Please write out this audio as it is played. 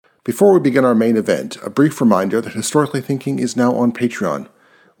Before we begin our main event, a brief reminder that Historically Thinking is now on Patreon.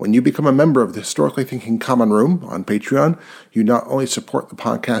 When you become a member of the Historically Thinking Common Room on Patreon, you not only support the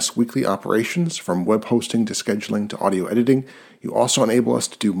podcast's weekly operations, from web hosting to scheduling to audio editing, you also enable us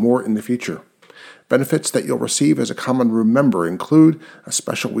to do more in the future. Benefits that you'll receive as a Common Room member include a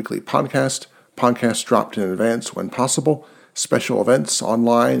special weekly podcast, podcasts dropped in advance when possible, special events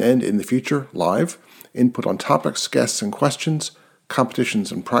online and in the future, live, input on topics, guests, and questions,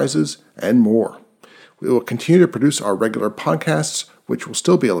 competitions and prizes, and more. We will continue to produce our regular podcasts, which will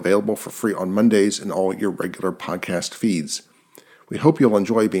still be available for free on Mondays in all your regular podcast feeds. We hope you'll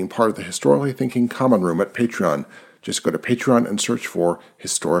enjoy being part of the Historically Thinking Common Room at Patreon. Just go to Patreon and search for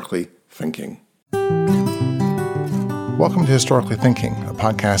Historically Thinking. Welcome to Historically Thinking, a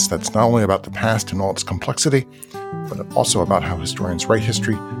podcast that's not only about the past and all its complexity, but also about how historians write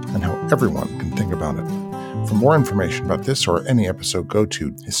history and how everyone can think about it. For more information about this or any episode, go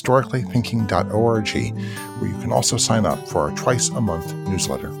to historicallythinking.org, where you can also sign up for our twice-a-month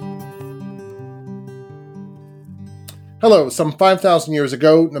newsletter. Hello. Some 5,000 years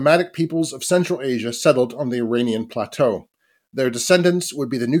ago, nomadic peoples of Central Asia settled on the Iranian plateau. Their descendants would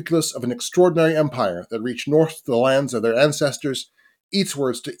be the nucleus of an extraordinary empire that reached north to the lands of their ancestors,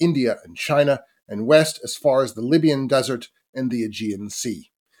 eastwards to India and China, and west as far as the Libyan desert and the Aegean Sea.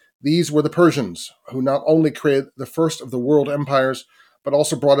 These were the Persians, who not only created the first of the world empires, but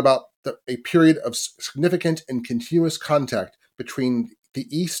also brought about a period of significant and continuous contact between the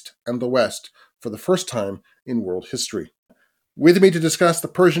East and the West for the first time in world history. With me to discuss the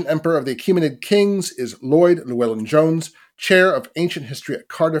Persian Emperor of the Achaemenid Kings is Lloyd Llewellyn-Jones, Chair of Ancient History at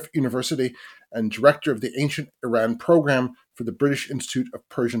Cardiff University and Director of the Ancient Iran Program for the British Institute of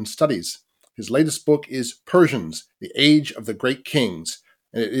Persian Studies. His latest book is Persians, The Age of the Great Kings,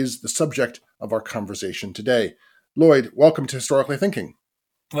 and it is the subject of our conversation today. Lloyd, welcome to Historically Thinking.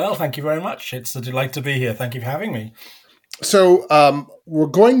 Well, thank you very much. It's a delight to be here. Thank you for having me. So we're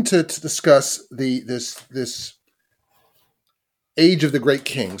going to discuss this Age of the Great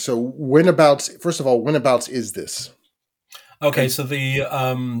King. So first of all, whenabouts is this? Okay, so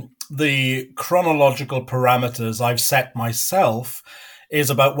the chronological parameters I've set myself is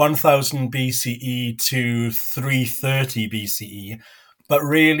about 1000 BCE to 330 BCE. But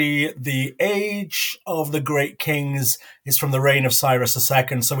really, the age of the great kings is from the reign of Cyrus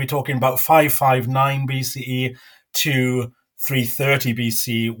II. So we're talking about 559 BCE to 330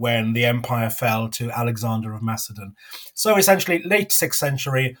 BC, when the empire fell to Alexander of Macedon. So essentially, late 6th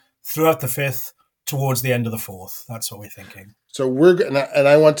century, throughout the 5th, towards the end of the 4th. That's what we're thinking. So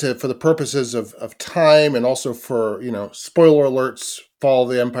I want to, for the purposes of time and also for, spoiler alerts, fall of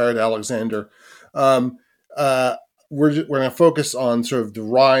the empire to Alexander, we're going to focus on sort of the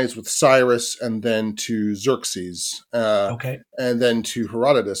rise with Cyrus and then to Xerxes, and then to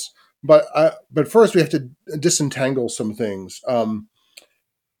Herodotus. But first we have to disentangle some things.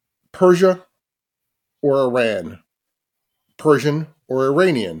 Persia or Iran, Persian or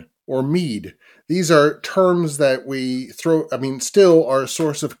Iranian or Mede. These are terms that we still are a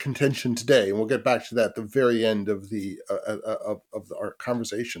source of contention today, and we'll get back to that at the very end of our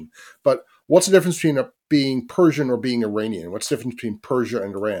conversation. But what's the difference between being Persian or being Iranian? What's the difference between Persia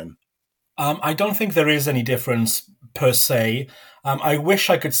and Iran? I don't think there is any difference per se. I wish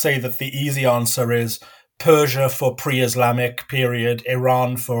I could say that the easy answer is Persia for pre-Islamic period,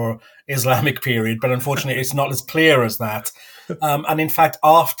 Iran for Islamic period, but unfortunately it's not as clear as that. And in fact,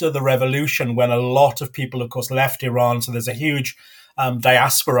 after the revolution, when a lot of people, of course, left Iran, so there's a huge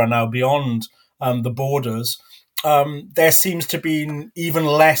diaspora now beyond the borders, there seems to be even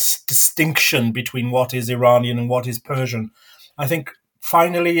less distinction between what is Iranian and what is Persian. I think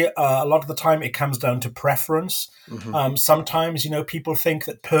finally, a lot of the time it comes down to preference. Mm-hmm. Sometimes, people think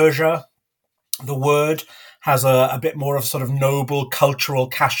that Persia, the word, has a bit more of sort of noble cultural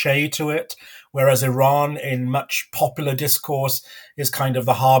cachet to it, whereas Iran, in much popular discourse, is kind of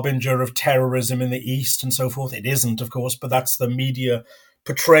the harbinger of terrorism in the East and so forth. It isn't, of course, but that's the media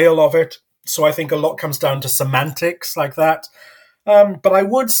portrayal of it. So I think a lot comes down to semantics like that. But I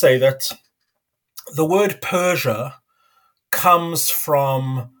would say that the word Persia comes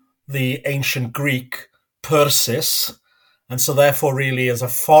from the ancient Greek Persis, and so therefore really is a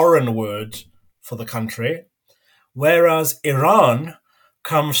foreign word for the country, whereas Iran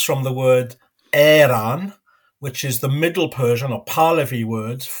comes from the word Iran, which is the Middle Persian or Pahlavi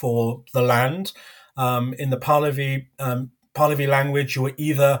word for the land. In the Pahlavi language, you were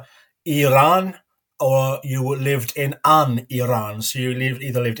either Iran or you lived in an Iran. So you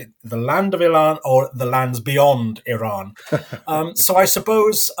either lived in the land of Iran or the lands beyond Iran. So I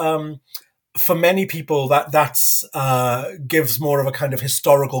suppose for many people, that's gives more of a kind of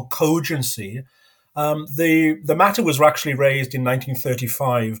historical cogency. The matter was actually raised in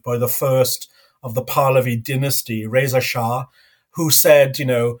 1935 by the first of the Pahlavi dynasty, Reza Shah, who said,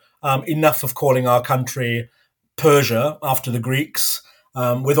 enough of calling our country Persia after the Greeks,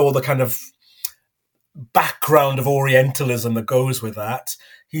 with all the kind of background of Orientalism that goes with that.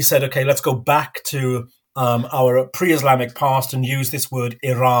 He said, okay, let's go back to our pre-Islamic past and use this word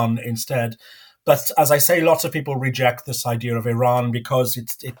Iran instead. But as I say, lots of people reject this idea of Iran because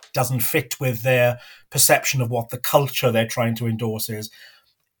it doesn't fit with their perception of what the culture they're trying to endorse is.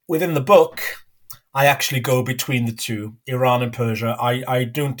 Within the book, I actually go between the two, Iran and Persia. I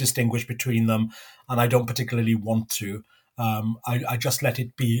don't distinguish between them, and I don't particularly want to. I just let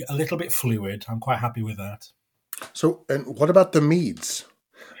it be a little bit fluid. I'm quite happy with that. So, and what about the Medes?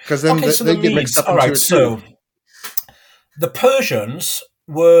 Because then they get mixed up into it too. So the Persians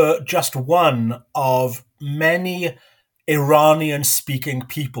were just one of many Iranian-speaking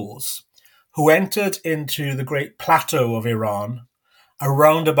peoples who entered into the great plateau of Iran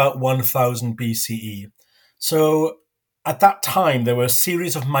around about 1000 BCE. So at that time, there were a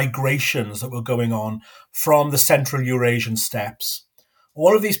series of migrations that were going on from the Central Eurasian steppes.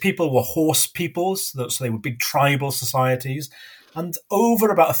 All of these people were horse peoples, so they were big tribal societies. And over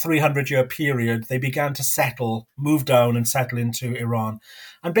about a 300-year period, they began to move down and settle into Iran.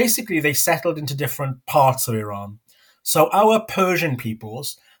 And basically, they settled into different parts of Iran. So our Persian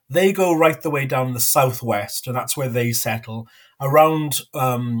peoples, they go right the way down the southwest, and that's where they settle, around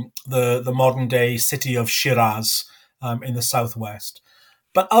the modern-day city of Shiraz in the southwest.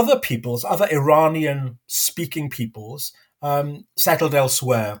 But other peoples, other Iranian-speaking peoples, settled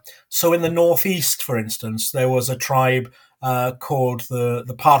elsewhere. So in the northeast, for instance, there was a tribe called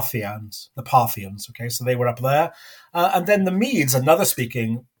the Parthians. Okay, so they were up there, and then the Medes, another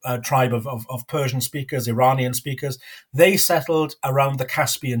speaking tribe of Persian speakers, Iranian speakers, they settled around the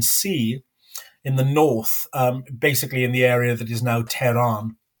Caspian Sea in the north, basically in the area that is now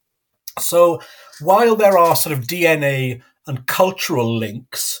Tehran. So while there are sort of DNA and cultural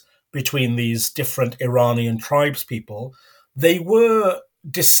links between these different Iranian tribespeople, they were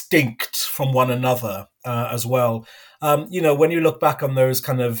distinct from one another as well. When you look back on those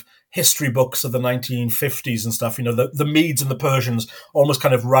kind of history books of the 1950s and stuff, the Medes and the Persians almost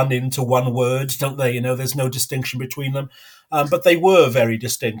kind of run into one word, don't they? There's no distinction between them. But they were very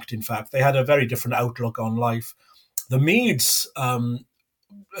distinct, in fact. They had a very different outlook on life. The Medes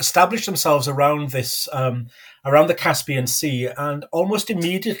established themselves around the Caspian Sea, and almost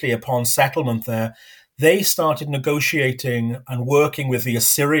immediately upon settlement there, they started negotiating and working with the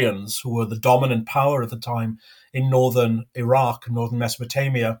Assyrians, who were the dominant power at the time in northern Iraq, northern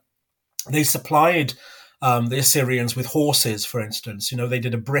Mesopotamia. They supplied the Assyrians with horses, for instance. They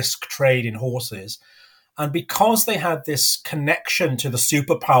did a brisk trade in horses. And because they had this connection to the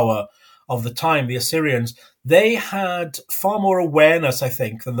superpower of the time, the Assyrians, they had far more awareness, I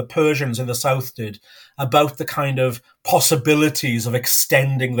think, than the Persians in the south did about the kind of possibilities of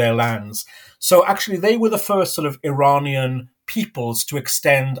extending their lands. So actually, they were the first sort of Iranian peoples to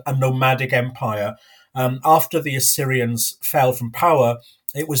extend a nomadic empire. After the Assyrians fell from power,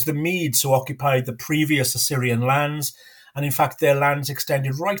 it was the Medes who occupied the previous Assyrian lands. And in fact, their lands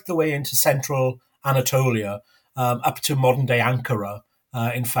extended right the way into central Anatolia, up to modern-day Ankara,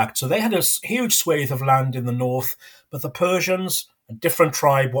 in fact. So they had a huge swathe of land in the north, but the Persians, a different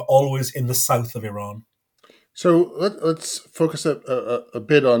tribe, were always in the south of Iran. So let's focus a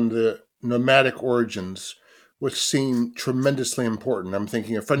bit on the nomadic origins, which seem tremendously important. I'm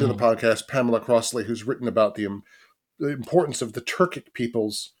thinking a friend of the podcast, Pamela Crossley, who's written about the importance of the Turkic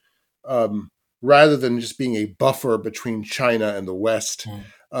peoples, rather than just being a buffer between China and the West,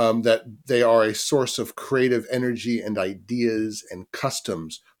 that they are a source of creative energy and ideas and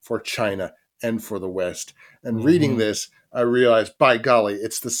customs for China and for the West. And reading this, I realized, by golly,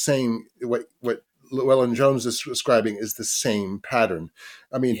 it's the same. What Llewellyn Jones is describing is the same pattern.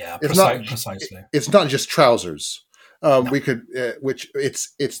 I mean, precisely. It's not just trousers. No. We could,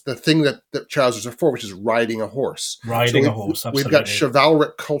 it's the thing that trousers are for, which is riding a horse. Absolutely. We've got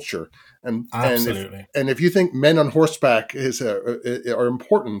chivalric culture, and if you think men on horseback are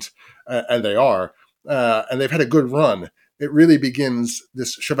important, and they are, and they've had a good run, it really begins.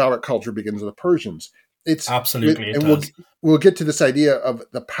 This chivalric culture begins with the Persians. We'll get to this idea of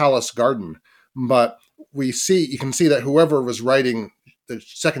the palace garden, but you can see that whoever was writing the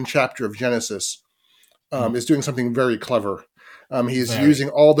second chapter of Genesis is doing something very clever. He's using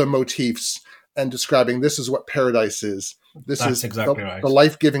all the motifs and describing this is what paradise is. This is exactly the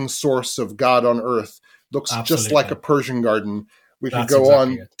life-giving source of God on earth. Looks just like a Persian garden. We could That's go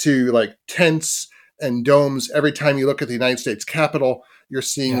exactly on it. to like tents and domes. Every time you look at the United States Capitol, you're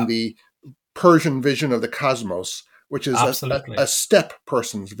seeing Yeah, the Persian vision of the cosmos, which is a absolutely. steppe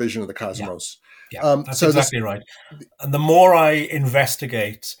person's vision of the Yeah, cosmos. yeah, that's So this, exactly right. And the more I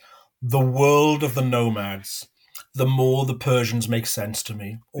investigate the world of the nomads, the more the Persians make sense to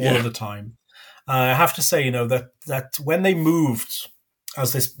me all of yeah, the time. I have to say, that when they moved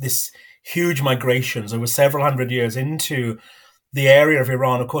as this huge migrations over several hundred years into the area of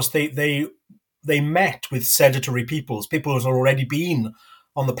Iran, of course, they met with sedentary peoples, people who had already been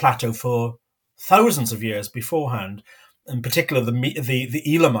on the plateau for thousands of years beforehand. In particular, the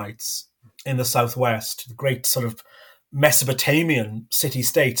Elamites in the southwest, the great sort of Mesopotamian city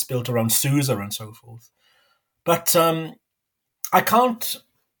states built around Susa and so forth. But I can't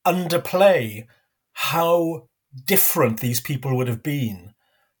underplay how different these people would have been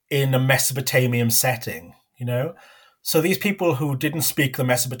in a Mesopotamian setting, you know? So these people who didn't speak the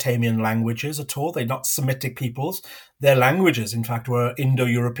Mesopotamian languages at all, they're not Semitic peoples. Their languages, in fact, were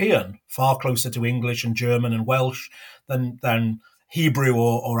Indo-European, far closer to English and German and Welsh than Hebrew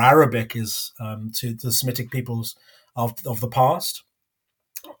or Arabic is to the Semitic peoples of the past.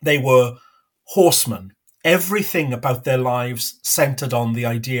 They were horsemen. Everything about their lives centered on the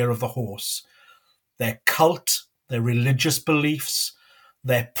idea of the horse. Their cult, their religious beliefs,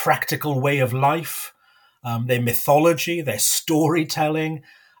 their practical way of life, their mythology, their storytelling,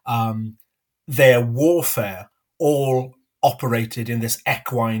 um, their warfare, all operated in this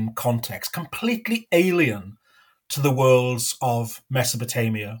equine context, completely alien to the worlds of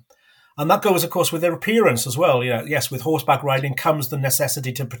Mesopotamia. And that goes, of course, with their appearance as well. Yes, with horseback riding comes the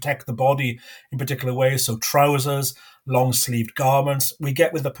necessity to protect the body in particular ways. So trousers, long-sleeved garments. We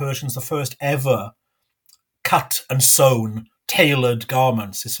get with the Persians the first ever cut and sewn, tailored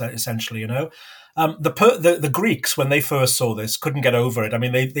garments, essentially. The Greeks, when they first saw this, couldn't get over it. I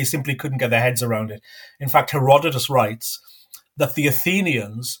mean, they simply couldn't get their heads around it. In fact, Herodotus writes that the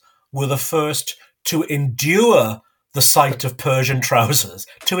Athenians were the first to endure the sight of Persian trousers.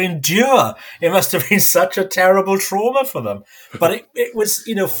 To endure, it must have been such a terrible trauma for them. But it was,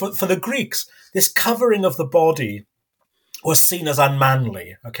 for the Greeks, this covering of the body was seen as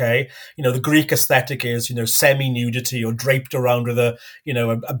unmanly. Okay, the Greek aesthetic is semi-nudity or draped around with a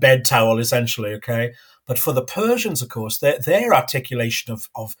bed towel essentially. Okay, but for the Persians, of course, their articulation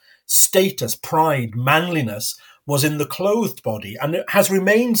of status, pride, manliness was in the clothed body, and it has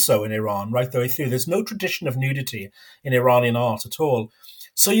remained so in Iran right the way through. There's no tradition of nudity in Iranian art at all.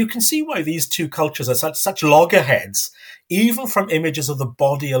 So you can see why these two cultures are such loggerheads, even from images of the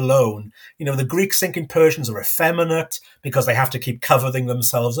body alone. The Greeks thinking Persians are effeminate because they have to keep covering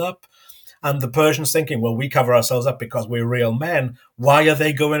themselves up. And the Persians thinking, well, we cover ourselves up because we're real men. Why are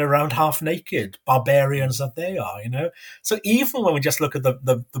they going around half naked? Barbarians that they are, So even when we just look at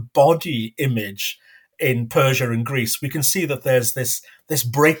the body image in Persia and Greece, we can see that there's this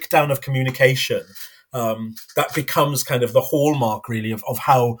breakdown of communication that becomes kind of the hallmark, really, of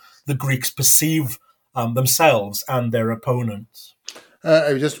how the Greeks perceive themselves and their opponents.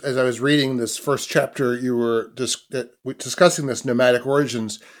 as I was reading this first chapter, you were discussing this nomadic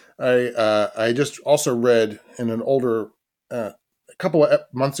origins. I just also read in an older, a couple of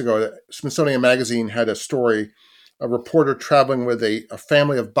months ago, that Smithsonian Magazine had a story, a reporter traveling with a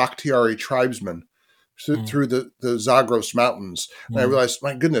family of Bakhtiari tribesmen through the Zagros Mountains. And I realized,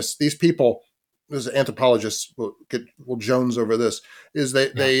 my goodness, these people, as anthropologists will Jones over this, is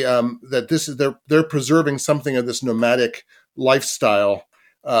that this is they're preserving something of this nomadic lifestyle.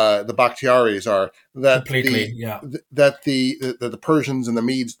 The Bakhtiaris are that Completely, the Persians and the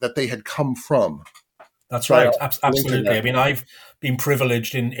Medes that they had come from. That's So right. I'll link to Absolutely. I that. mean, I've been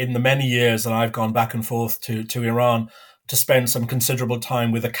privileged in the many years that I've gone back and forth to Iran to spend some considerable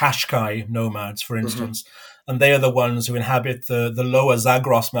time with the Qashqai nomads, for Mm-hmm. instance. And they are the ones who inhabit the lower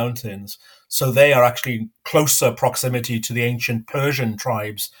Zagros mountains. So they are actually closer proximity to the ancient Persian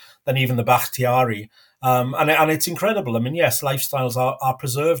tribes than even the Bakhtiari. And it's incredible. I mean, yes, lifestyles are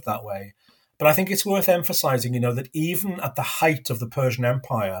preserved that way. But I think it's worth emphasizing, that even at the height of the Persian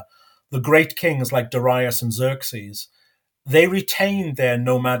Empire, the great kings like Darius and Xerxes, they retained their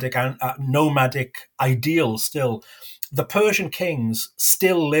nomadic ideals still. The Persian kings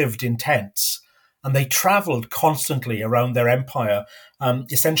still lived in tents, and they traveled constantly around their empire,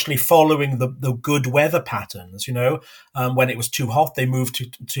 essentially following the good weather patterns. When it was too hot, they moved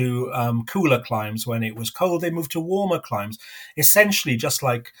to cooler climes. When it was cold, they moved to warmer climes. Essentially, just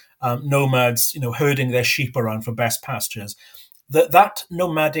like nomads, herding their sheep around for best pastures. That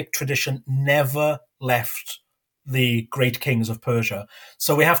nomadic tradition never left the great kings of Persia.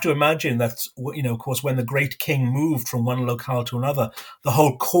 So we have to imagine that, of course, when the great king moved from one locale to another, the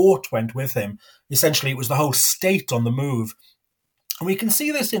whole court went with him. Essentially, it was the whole state on the move. And we can see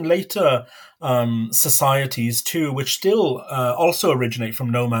this in later societies too, which still also originate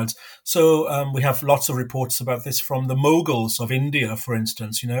from nomads. So we have lots of reports about this from the Mughals of India, for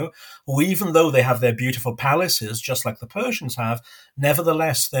instance, who, even though they have their beautiful palaces, just like the Persians have,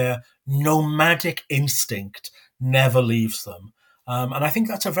 nevertheless, their nomadic instinct never leaves them. And I think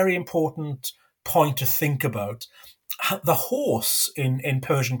that's a very important point to think about. The horse in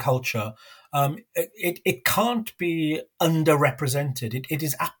Persian culture, it can't be underrepresented. It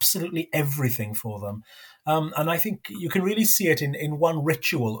is absolutely everything for them. And I think you can really see it in one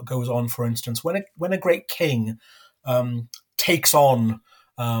ritual that goes on, for instance, when a great king takes on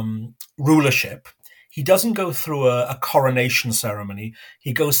rulership. He doesn't go through a coronation ceremony.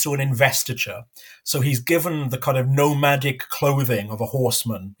 He goes through an investiture. So he's given the kind of nomadic clothing of a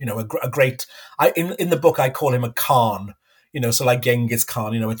horseman, a great, in the book, I call him a Khan, so like Genghis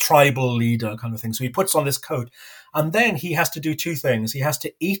Khan, a tribal leader kind of thing. So he puts on this coat, and then he has to do two things. He has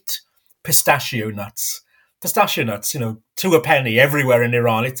to eat pistachio nuts, to a penny everywhere in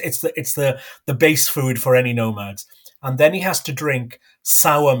Iran. It's the base food for any nomads. And then he has to drink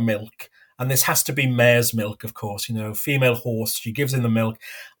sour milk. And this has to be mare's milk, of course, female horse. She gives him the milk.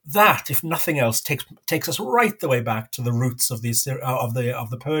 That, if nothing else, takes us right the way back to the roots of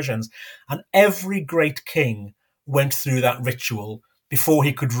the Persians. And every great king went through that ritual before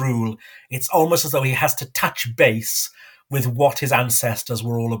he could rule. It's almost as though he has to touch base with what his ancestors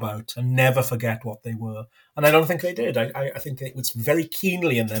were all about and never forget what they were. And I don't think they did. I think it was very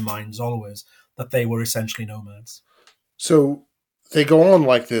keenly in their minds always that they were essentially nomads. So they go on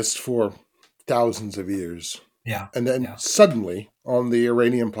like this for thousands of years. Yeah. And then suddenly on the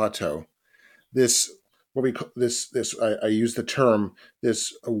Iranian plateau, I use the term,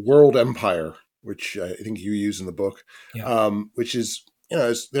 this world empire, which I think you use in the book, which is,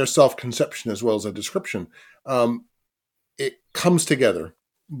 is their self-conception as well as a description. It comes together,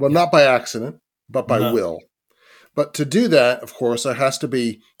 but not by accident, but by will. But to do that, of course, there has to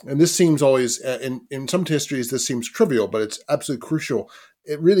be, and this seems always, in some histories, this seems trivial, but it's absolutely crucial.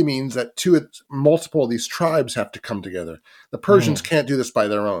 It really means that multiple of these tribes have to come together. The Persians can't do this by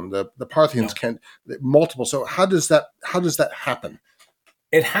their own. The Parthians can't, multiple. So how does that happen?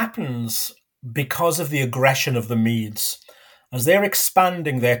 It happens because of the aggression of the Medes. As they're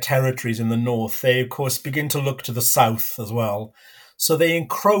expanding their territories in the north, they, of course, begin to look to the south as well. So they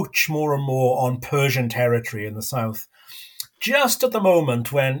encroach more and more on Persian territory in the south. Just at the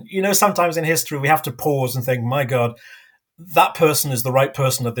moment when, sometimes in history we have to pause and think, my God, that person is the right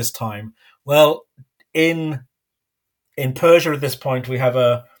person at this time. Well, in Persia at this point, we have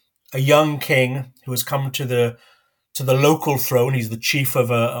a young king who has come to the local throne. He's the chief of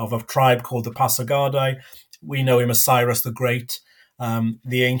a tribe called the Pasargadae. We know him as Cyrus the Great.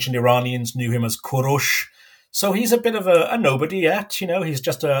 The ancient Iranians knew him as Kurush. So he's a bit of a nobody yet, he's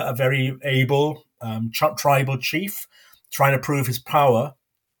just a very able tribal chief trying to prove his power.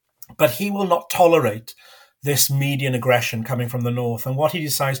 But he will not tolerate this Median aggression coming from the north. And what he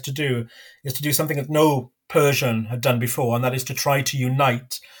decides to do is to do something that no Persian had done before, and that is to try to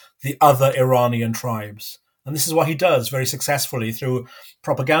unite the other Iranian tribes. And this is what he does very successfully through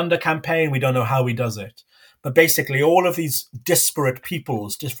propaganda campaign. We don't know how he does it. But basically all of these disparate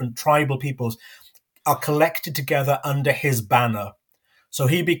peoples, different tribal peoples, are collected together under his banner. So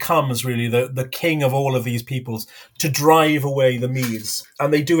he becomes really the king of all of these peoples to drive away the Medes.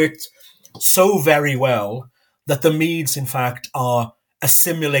 And they do it so very well that the Medes, in fact, are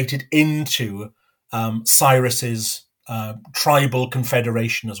assimilated into Cyrus's tribal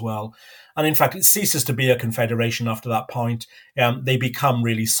confederation as well. And in fact, it ceases to be a confederation after that point. They become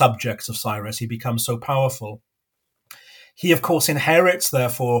really subjects of Cyrus. He becomes so powerful. He, of course, inherits,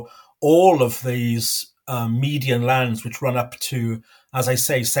 therefore, all of these Median lands, which run up to, as I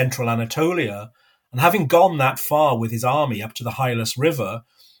say, central Anatolia. And having gone that far with his army up to the Hylas River,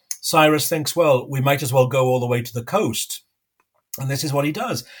 Cyrus thinks, well, we might as well go all the way to the coast. And this is what he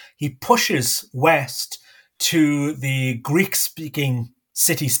does. He pushes west to the Greek-speaking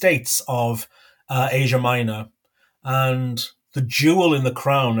city-states of Asia Minor. And the jewel in the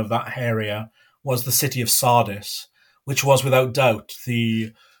crown of that area was the city of Sardis, which was without doubt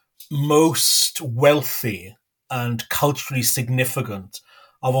the most wealthy and culturally significant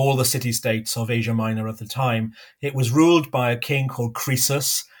of all the city-states of Asia Minor at the time. It was ruled by a king called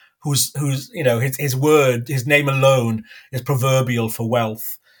Croesus, whose his name alone is proverbial for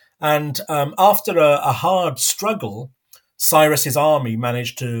wealth. And after a hard struggle, Cyrus's army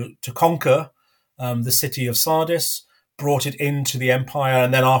managed to conquer the city of Sardis, brought it into the empire,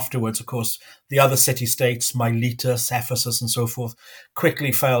 and then afterwards, of course, the other city-states, Miletus, Ephesus, and so forth,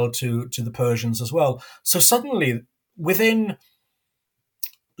 quickly fell to the Persians as well. So suddenly, within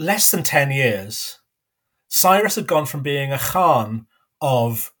less than 10 years, Cyrus had gone from being a Khan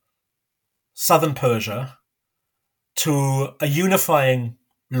of southern Persia to a unifying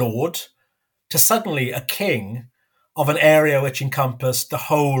lord to suddenly a king of an area which encompassed the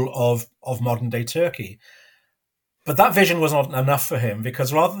whole of modern-day Turkey. But that vision was not enough for him,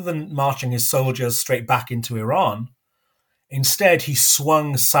 because rather than marching his soldiers straight back into Iran, instead he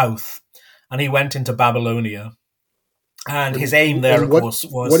swung south and he went into Babylonia. And his aim there, of course,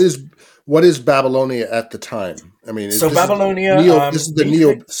 was... What is Babylonia at the time? I mean, so Babylonia... this is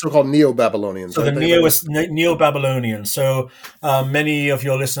the so-called Neo-Babylonians. So the Neo-Babylonians. So many of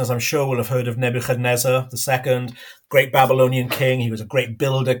your listeners, I'm sure, will have heard of Nebuchadnezzar II, great Babylonian king. He was a great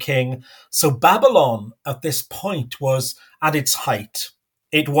builder king. So Babylon, at this point, was at its height.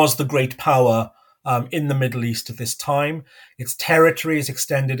 It was the great power in the Middle East at this time. Its territories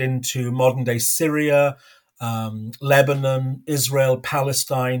extended into modern-day Syria, Lebanon, Israel,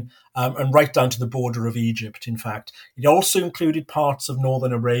 Palestine, and right down to the border of Egypt, in fact. It also included parts of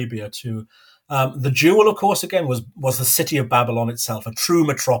northern Arabia too. The jewel, of course, again, was the city of Babylon itself, a true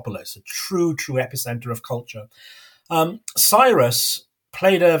metropolis, a true epicenter of culture. Cyrus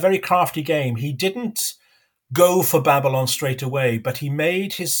played a very crafty game. He didn't go for Babylon straight away, but he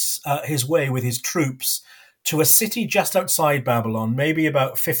made his way with his troops to a city just outside Babylon, maybe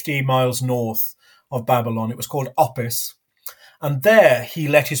about 50 miles north of Babylon. It was called Opis. And there he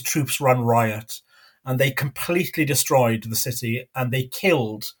let his troops run riot, and they completely destroyed the city, and they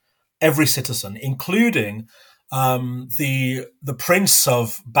killed every citizen, including the prince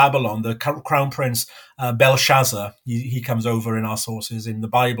of Babylon, the crown prince Belshazzar. He comes over in our sources, in the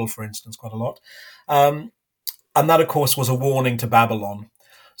Bible, for instance, quite a lot. And that, of course, was a warning to Babylon.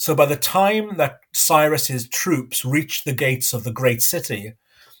 So by the time that Cyrus's troops reached the gates of the great city,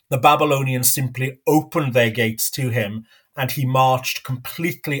 the Babylonians simply opened their gates to him, and he marched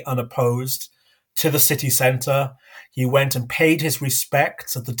completely unopposed to the city center. He went and paid his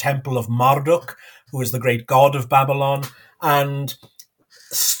respects at the temple of Marduk, who is the great god of Babylon, and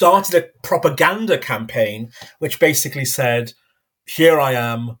started a propaganda campaign which basically said, here I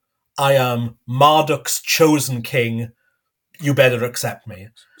am Marduk's chosen king, you better accept me.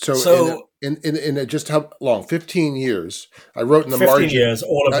 So in just how long? 15 years. I wrote in the 15 margin. 15 years,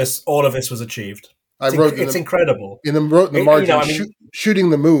 all of this was achieved. It's incredible. Wrote in the margin,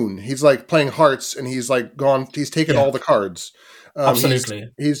 shooting the moon. He's like playing hearts, and he's like gone. He's taken all the cards. Absolutely.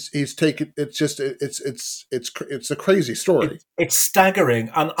 He's taken. It's just it's a crazy story. It's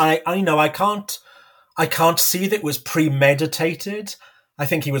staggering, and I can't see that it was premeditated. I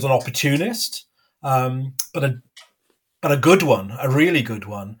think he was an opportunist, but a good one, a really good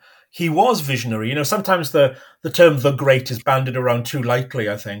one. He was visionary. Sometimes the term "the great" is bandied around too lightly,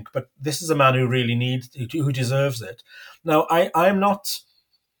 I think, but this is a man who really who deserves it. Now, I'm a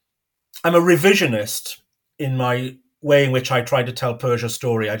revisionist in my way in which I try to tell Persia's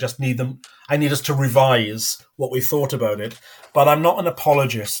story. I need us to revise what we thought about it, but I'm not an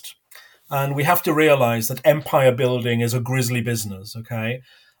apologist. And we have to realize that empire building is a grisly business, okay?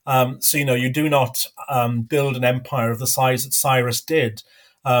 So, you do not build an empire of the size that Cyrus did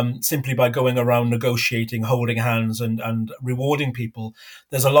simply by going around negotiating, holding hands and rewarding people.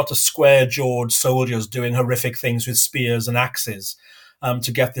 There's a lot of square-jawed soldiers doing horrific things with spears and axes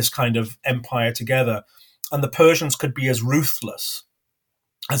to get this kind of empire together. And the Persians could be as ruthless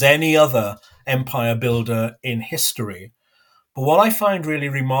as any other empire builder in history. But what I find really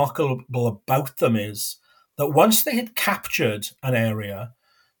remarkable about them is that once they had captured an area,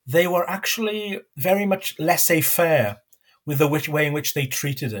 they were actually very much laissez-faire with the way in which they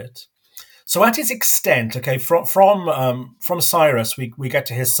treated it. So at its extent, okay, from Cyrus, we get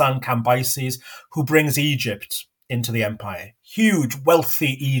to his son Cambyses, who brings Egypt into the empire. Huge,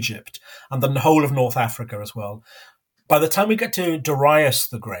 wealthy Egypt, and the whole of North Africa as well. By the time we get to Darius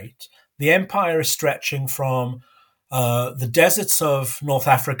the Great, the empire is stretching from the deserts of North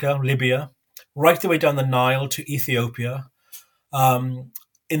Africa, Libya, right the way down the Nile to Ethiopia,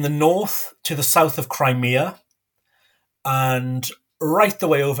 in the north to the south of Crimea, and right the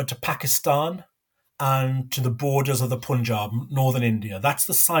way over to Pakistan and to the borders of the Punjab, northern India. That's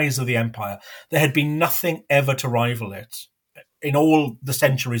the size of the empire. There had been nothing ever to rival it in all the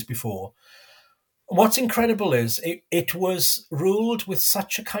centuries before. What's incredible is it was ruled with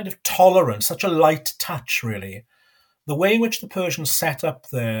such a kind of tolerance, such a light touch, really. The way in which the Persians set up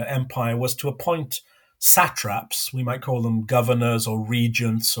their empire was to appoint satraps, we might call them governors or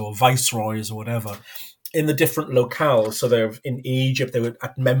regents or viceroys or whatever, in the different locales. So there in Egypt,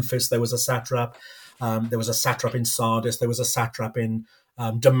 at Memphis, there was a satrap. There was a satrap in Sardis. There was a satrap in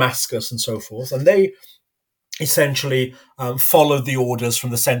Damascus and so forth. And they essentially followed the orders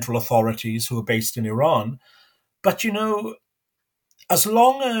from the central authorities who were based in Iran. But, as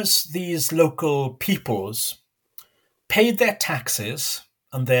long as these local peoples paid their taxes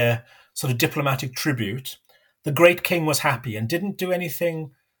and their sort of diplomatic tribute, the great king was happy and didn't do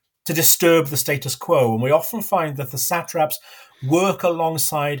anything to disturb the status quo. And we often find that the satraps work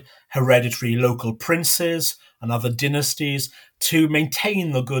alongside hereditary local princes and other dynasties to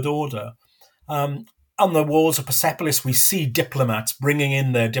maintain the good order. On the walls of Persepolis, we see diplomats bringing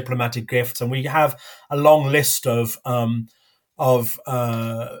in their diplomatic gifts, and we have a long list of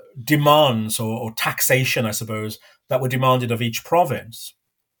demands or taxation, I suppose, that were demanded of each province.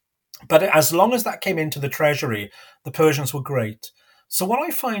 But as long as that came into the treasury, the Persians were great. So what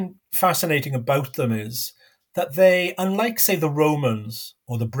I find fascinating about them is that they, unlike, say, the Romans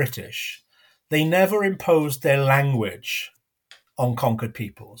or the British, they never imposed their language on conquered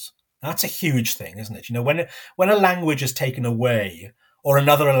peoples. That's a huge thing, isn't it? When a language is taken away or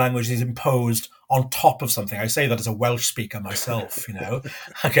another language is imposed on top of something, I say that as a Welsh speaker myself,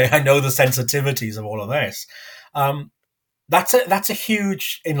 Okay, I know the sensitivities of all of this. That's a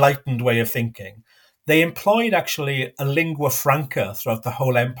huge enlightened way of thinking. They employed actually a lingua franca throughout the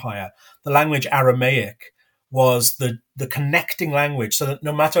whole empire. The language Aramaic was the connecting language, so that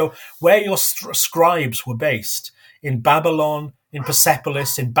no matter where your scribes were based, in Babylon, in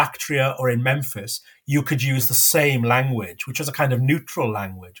Persepolis, in Bactria, or in Memphis, you could use the same language, which was a kind of neutral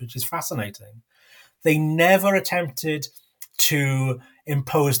language, which is fascinating. They never attempted to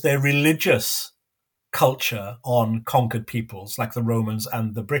impose their religious culture on conquered peoples like the Romans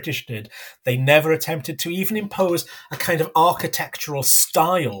and the British did. They never attempted to even impose a kind of architectural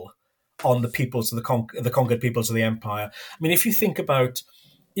style on the peoples of the conquered peoples of the empire. I mean, if you think about,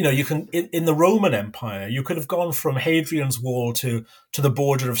 you can in the Roman Empire, you could have gone from Hadrian's Wall to the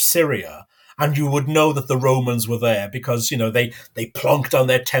border of Syria, and you would know that the Romans were there because they plonked on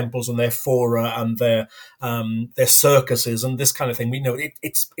their temples and their fora and their circuses and this kind of thing. We know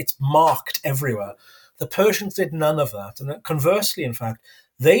it's marked everywhere. The Persians did none of that. And conversely, in fact,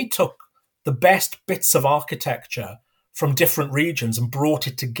 they took the best bits of architecture from different regions and brought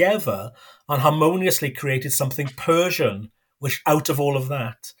it together and harmoniously created something Persian, which out of all of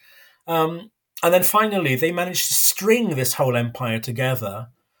that. And then finally, they managed to string this whole empire together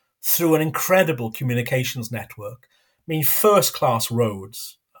through an incredible communications network. I mean, first-class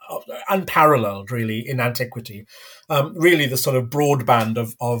roads, unparalleled, really, in antiquity. Really the sort of broadband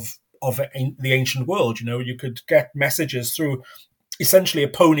of the ancient world. You could get messages through essentially a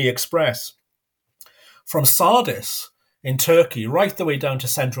pony express from Sardis in Turkey right the way down to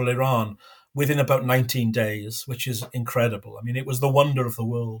central Iran within about 19 days, which is incredible. I mean, it was the wonder of the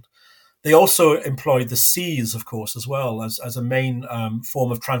world. They also employed the seas, of course, as well as a main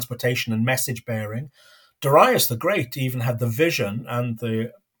form of transportation and message bearing. Darius the Great even had the vision and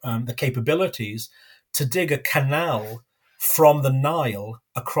the capabilities to dig a canal from the Nile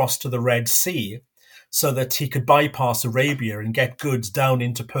across to the Red Sea so that he could bypass Arabia and get goods down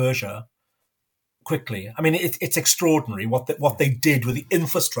into Persia quickly. I mean, it's extraordinary what they did with the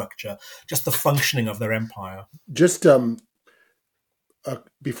infrastructure, just the functioning of their empire. Just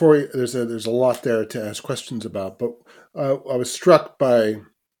before there's a lot there to ask questions about, but I was struck by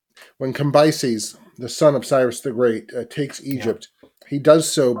when Cambyses, the son of Cyrus the Great, takes Egypt. Yeah. He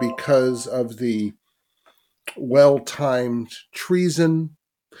does so because of the well-timed treason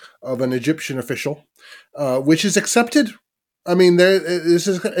of an Egyptian official, which is accepted. I mean,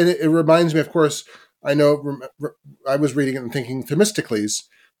 it reminds me, of course, I was reading it and thinking Themistocles,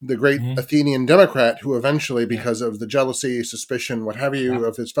 the great Athenian democrat, who eventually, because of the jealousy, suspicion, what have you,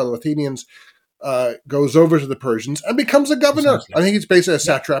 of his fellow Athenians, goes over to the Persians and becomes a governor. Exactly. I think he's basically a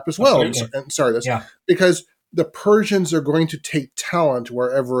satrap as well. Because the Persians are going to take talent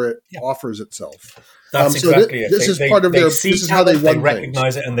wherever it offers itself. That's exactly it. This is part of their. This is how they run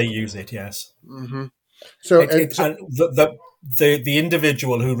recognize things. it and they use it. Yes. Mm-hmm. So the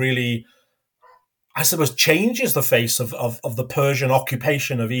individual who really, I suppose, changes the face of the Persian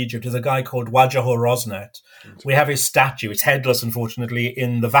occupation of Egypt is a guy called Wajah-ur-Rosnet. We have his statue. It's headless, unfortunately,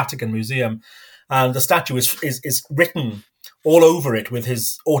 in the Vatican Museum, and the statue is written all over it with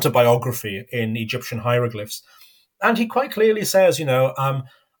his autobiography in Egyptian hieroglyphs, and he quite clearly says,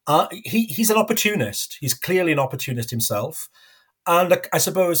 he's an opportunist. He's clearly an opportunist himself. And I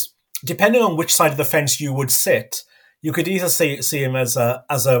suppose, depending on which side of the fence you would sit, you could either see him as a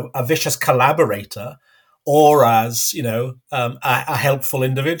vicious collaborator or as, a helpful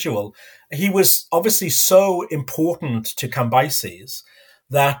individual. He was obviously so important to Cambyses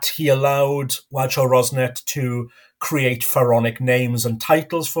that he allowed Wajel Rosnet to create pharaonic names and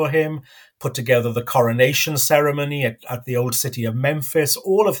titles for him, put together the coronation ceremony at the old city of Memphis,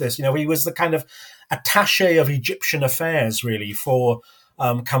 all of this. He was the kind of attaché of Egyptian affairs, really, for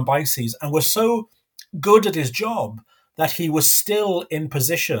Cambyses, and was so good at his job that he was still in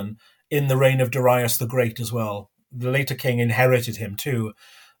position in the reign of Darius the Great as well. The later king inherited him too.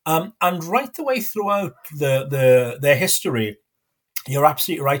 And right the way throughout their history, you're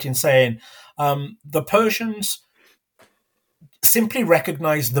absolutely right in saying the Persians simply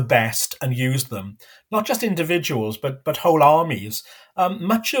recognized the best and used them, not just individuals, but whole armies.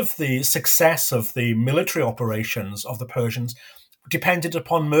 Much of the success of the military operations of the Persians depended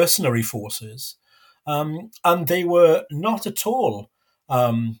upon mercenary forces. And they were not at all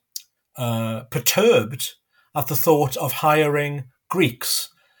perturbed at the thought of hiring Greeks.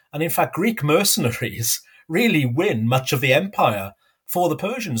 And in fact, Greek mercenaries really win much of the empire for the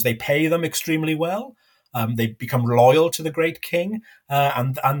Persians. They pay them extremely well. They become loyal to the great king,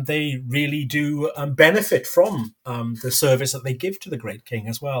 and they really do benefit from the service that they give to the great king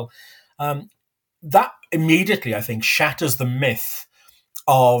as well. That immediately, I think, shatters the myth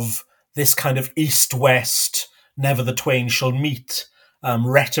of this kind of East-West, never the twain shall meet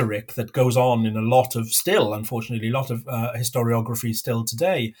rhetoric that goes on in unfortunately, a lot of historiography still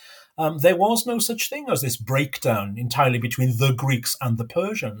today. There was no such thing as this breakdown entirely between the Greeks and the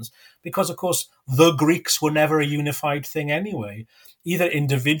Persians, because, of course, the Greeks were never a unified thing anyway. Either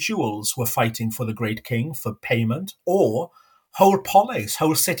individuals were fighting for the great king for payment, or whole polis,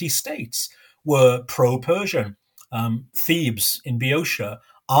 whole city-states were pro-Persian. Thebes in Boeotia,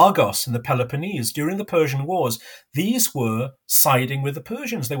 Argos in the Peloponnese, during the Persian Wars, these were siding with the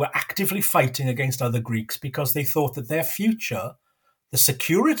Persians. They were actively fighting against other Greeks because they thought that their future, the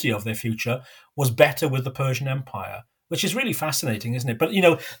security of their future, was better with the Persian Empire, which is really fascinating, isn't it? But,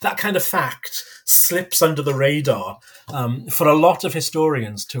 that kind of fact slips under the radar for a lot of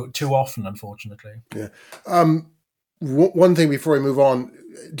historians too often, unfortunately. Yeah. One thing before we move on,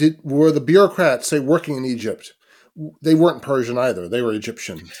 were the bureaucrats, say, working in Egypt, they weren't Persian either. They were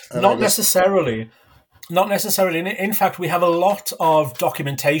Egyptian. Not necessarily. In fact, we have a lot of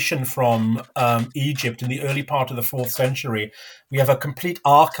documentation from Egypt in the early part of the 4th century. We have a complete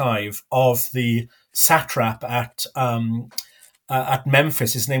archive of the satrap at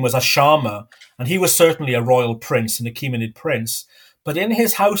Memphis. His name was Ashama, and he was certainly a royal prince, an Achaemenid prince. But in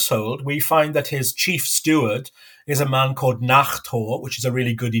his household, we find that his chief steward is a man called Nachtor, which is a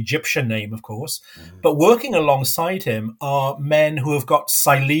really good Egyptian name, of course. But working alongside him are men who have got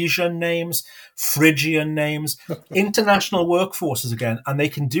Silesian names, Phrygian names, international workforces again. And they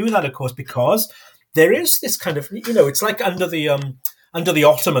can do that, of course, because there is this kind of, it's like under the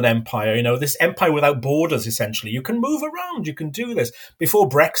Ottoman Empire, this empire without borders, essentially. You can move around, you can do this. Before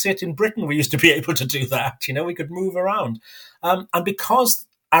Brexit in Britain, we used to be able to do that. We could move around. And because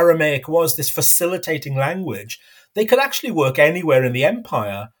Aramaic was this facilitating language, they could actually work anywhere in the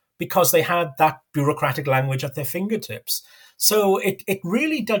empire because they had that bureaucratic language at their fingertips. So it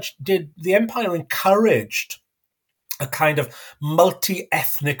really did the empire encouraged a kind of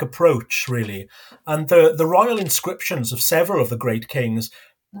multi-ethnic approach, really. And the royal inscriptions of several of the great kings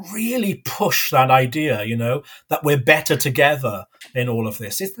really push that idea, that we're better together in all of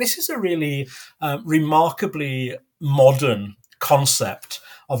this. This is a really remarkably modern concept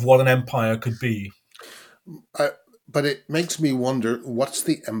of what an empire could be. But it makes me wonder, what's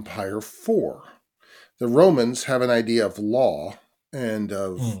the empire for? The Romans have an idea of law and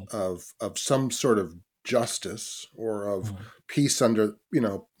of some sort of justice or of peace under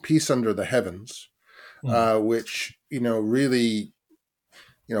the heavens, which really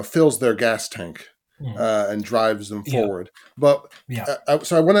fills their gas tank and drives them forward. But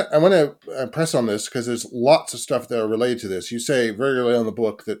so I want to press on this because there's lots of stuff that are related to this. You say very early on in the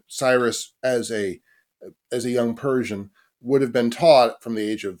book that Cyrus, as a young Persian, would have been taught from the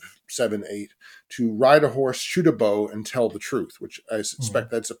age of 7, 8 to ride a horse, shoot a bow, and tell the truth, which I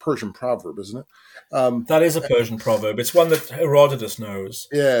suspect that's a Persian proverb, isn't it? That is a Persian proverb. It's one that Herodotus knows.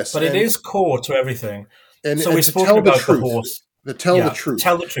 Yes. But it is core to everything. So we spoke about the horse. Tell the truth.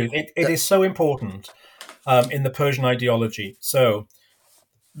 Tell the truth. It is so important in the Persian ideology. So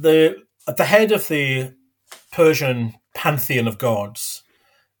at the head of the Persian pantheon of gods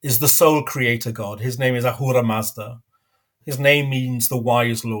is the sole creator god. His name is Ahura Mazda. His name means the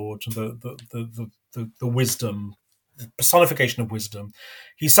wise lord, the wisdom, the personification of wisdom.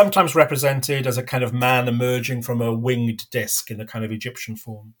 He's sometimes represented as a kind of man emerging from a winged disc in a kind of Egyptian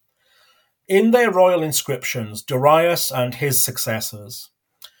form. in their royal inscriptions, Darius and his successors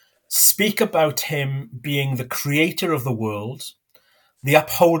speak about him being the creator of the world, the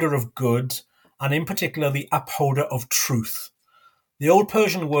upholder of good, and in particular, the upholder of truth. The old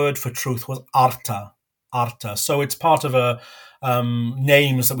Persian word for truth was arta. Arta. So it's part of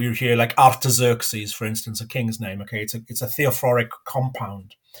names that we hear, like Artaxerxes, for instance, a king's name. Okay, it's a theophoric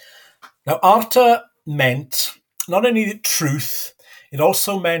compound. Now, Arta meant not only truth, it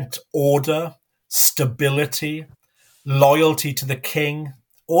also meant order, stability, loyalty to the king.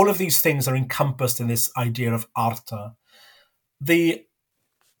 All of these things are encompassed in this idea of Arta. The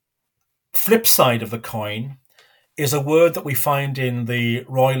flip side of the coin is a word that we find in the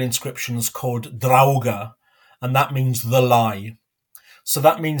royal inscriptions called drauga, and that means the lie. So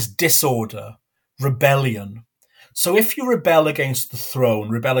that means disorder, rebellion. So if you rebel against the throne,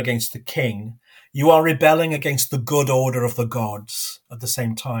 rebel against the king, you are rebelling against the good order of the gods at the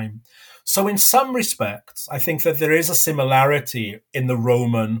same time. So in some respects, I think that there is a similarity in the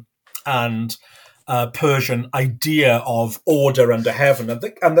Roman and Persian idea of order under heaven, and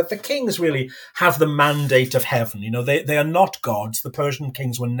that the kings really have the mandate of heaven. You know, they are not gods. The Persian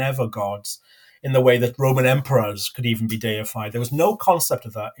kings were never gods in the way that Roman emperors could even be deified. There was no concept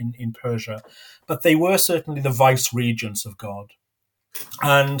of that in Persia, but they were certainly the vice regents of God.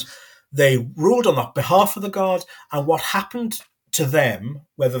 And they ruled on the behalf of the god, and what happened to them,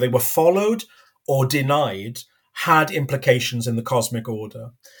 whether they were followed or denied, had implications in the cosmic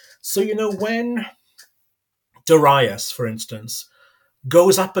order. So, you know, when Darius, for instance,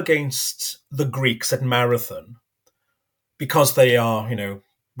 goes up against the Greeks at Marathon because they are, you know,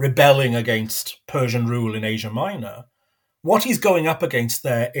 rebelling against Persian rule in Asia Minor, what he's going up against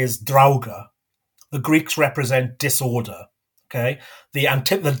there is drauga. The Greeks represent disorder, okay?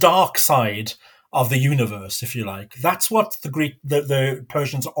 The dark side of the universe, if you like. That's what the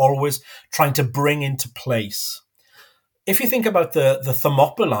Persians are always trying to bring into place. If you think about the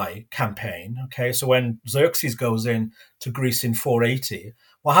Thermopylae campaign, okay, so when Xerxes goes in to Greece in 480,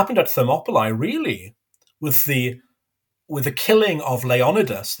 what happened at Thermopylae really with the killing of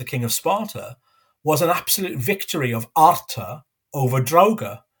Leonidas, the king of Sparta, was an absolute victory of Arta over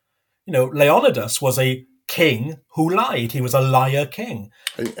Drauga. You know, Leonidas was a king who lied. He was a liar king.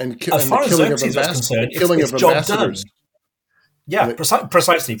 As far as Xerxes was concerned, it's job done. Yeah,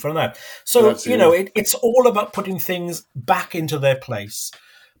 precisely from that. So, you know, it's all about putting things back into their place,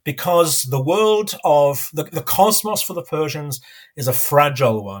 because the world of the cosmos for the Persians is a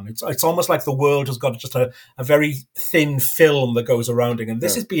fragile one. It's almost like the world has got just a very thin film that goes around it. And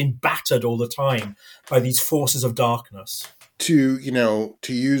this is being battered all the time by these forces of darkness. To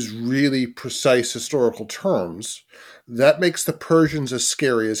use really precise historical terms, that makes the Persians as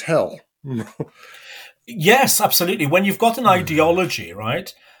scary as hell. Yes, absolutely. When you've got an ideology,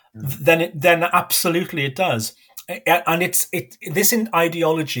 right, then absolutely it does. And this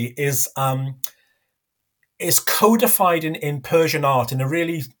ideology is codified in Persian art in a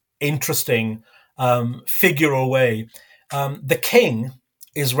really interesting figural way. The king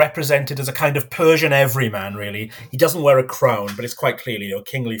is represented as a kind of Persian everyman, really. He doesn't wear a crown, but it's quite clearly a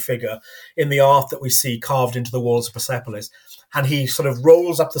kingly figure in the art that we see carved into the walls of Persepolis. And he sort of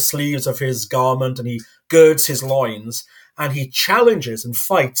rolls up the sleeves of his garment and he girds his loins and he challenges and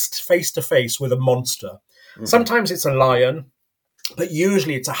fights face to face with a monster. Mm-hmm. Sometimes it's a lion, but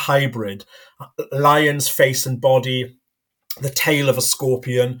usually it's a hybrid. Lion's face and body, the tail of a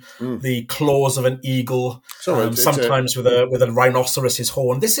scorpion, the claws of an eagle, sometimes with a rhinoceros's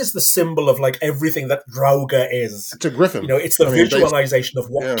horn. This is the symbol of like everything that Drauga is. It's a griffin. You know, it's the visualization of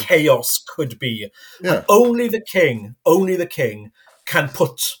what chaos could be. Yeah. And only the king can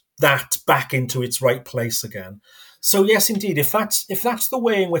put that back into its right place again. So yes, indeed, if that's the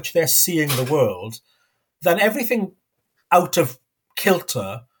way in which they're seeing the world, then everything out of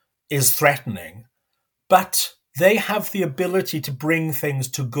kilter is threatening. But they have the ability to bring things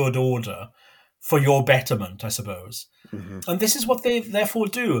to good order for your betterment, I suppose. Mm-hmm. And this is what they therefore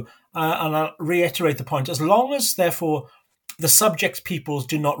do. And I'll reiterate the point. As long as, therefore, the subject peoples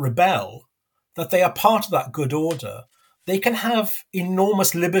do not rebel, that they are part of that good order, they can have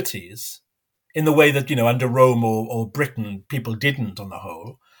enormous liberties in the way that, you know, under Rome or Britain, people didn't on the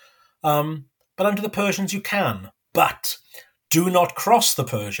whole. But under the Persians, you can. But do not cross the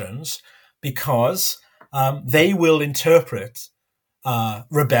Persians, because they will interpret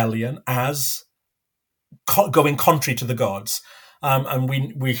rebellion as going contrary to the gods. And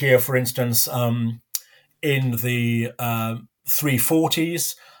we hear, for instance, in the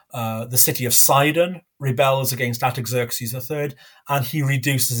 340s, the city of Sidon rebels against Artaxerxes III, and he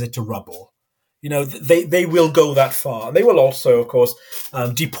reduces it to rubble. They will go that far. They will also, of course,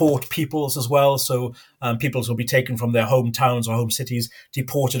 deport peoples as well. So peoples will be taken from their hometowns or home cities,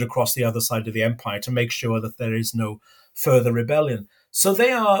 deported across the other side of the empire to make sure that there is no further rebellion. So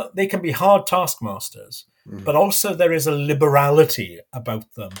they can be hard taskmasters, but also there is a liberality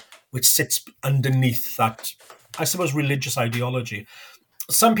about them which sits underneath that, I suppose, religious ideology.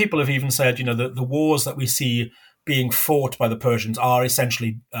 Some people have even said, the wars that we see being fought by the Persians are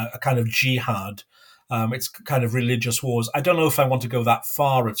essentially a kind of jihad. It's kind of religious wars. I don't know if I want to go that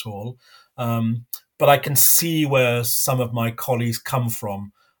far at all, but I can see where some of my colleagues come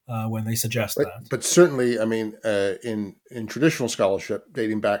from when they suggest that. But certainly, I mean, in traditional scholarship,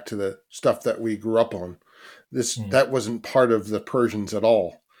 dating back to the stuff that we grew up on, that wasn't part of the Persians at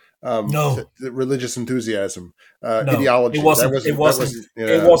all. No, the religious enthusiasm, no, ideology. It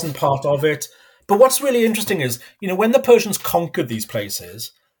wasn't part of it. But what's really interesting is, when the Persians conquered these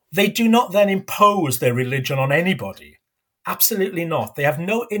places, they do not then impose their religion on anybody. Absolutely not. They have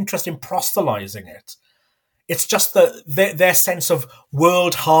no interest in proselytizing it. It's just that their sense of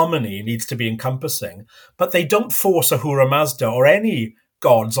world harmony needs to be encompassing, but they don't force Ahura Mazda or any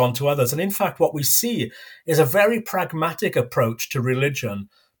gods onto others. And in fact, what we see is a very pragmatic approach to religion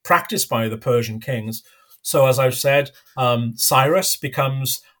practiced by the Persian kings. So as I've said, Cyrus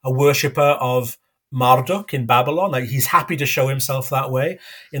becomes a worshipper of Marduk in Babylon. He's happy to show himself that way.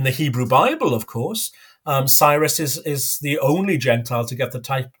 In the Hebrew Bible, of course, Cyrus is the only Gentile to get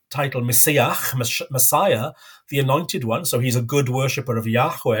the title Messiah, the anointed one. So he's a good worshipper of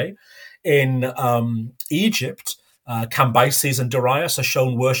Yahweh. In Egypt, Cambyses and Darius are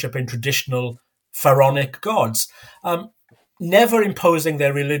shown worshiping traditional pharaonic gods. Never imposing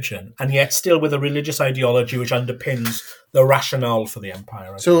their religion, and yet still with a religious ideology which underpins the rationale for the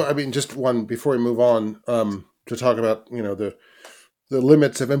empire. So, I mean, just one before we move on to talk about the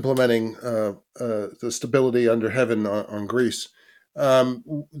limits of implementing the stability under heaven on Greece.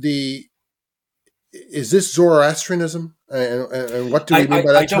 Is this Zoroastrianism, and what do we mean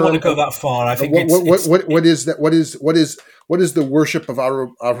by that? I don't want to go that far. I think what is that? What is the worship of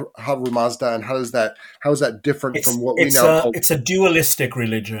Ahura Mazda, and how is that different from what we now? It's a dualistic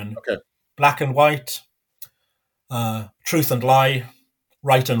religion. Okay, black and white, truth and lie,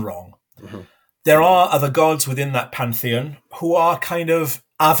 right and wrong. Mm-hmm. There are other gods within that pantheon who are kind of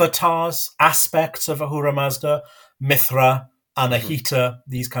avatars, aspects of Ahura Mazda, Mithra, Anahita,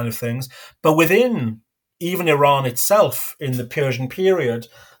 these kind of things. But within even Iran itself, in the Persian period,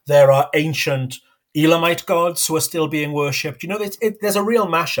 there are ancient Elamite gods who are still being worshipped. There's a real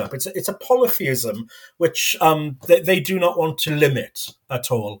mashup. It's a polytheism which they do not want to limit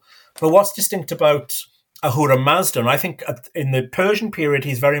at all. But what's distinct about Ahura Mazda, and I think in the Persian period,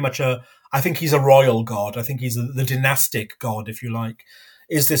 he's very much I think he's a royal god. I think he's the dynastic god, if you like,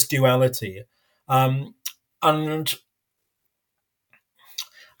 is this duality. And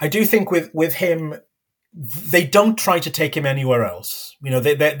I do think with him, they don't try to take him anywhere else.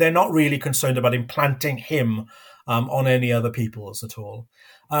 They're not really concerned about implanting him on any other peoples at all.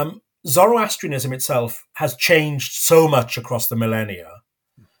 Zoroastrianism itself has changed so much across the millennia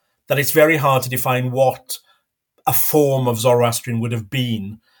that it's very hard to define what a form of Zoroastrian would have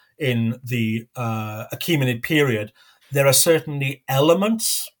been in the Achaemenid period. There are certainly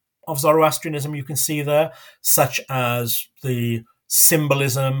elements of Zoroastrianism you can see there, such as the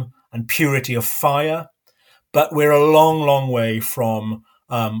symbolism and purity of fire, but we're a long, long way from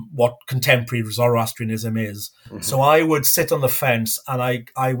what contemporary Zoroastrianism is. Mm-hmm. So I would sit on the fence, and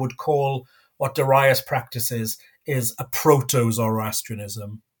I would call what Darius practices is a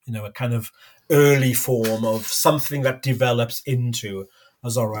proto-Zoroastrianism, a kind of early form of something that develops into a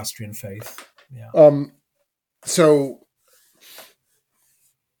Zoroastrian faith. Yeah. So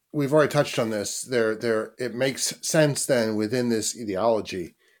we've already touched on this. It makes sense then within this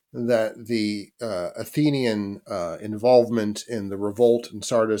ideology that the Athenian involvement in the revolt in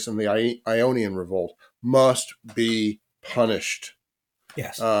Sardis and the Ionian revolt must be punished.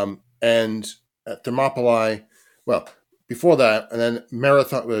 Yes. And at Thermopylae, well, before that, and then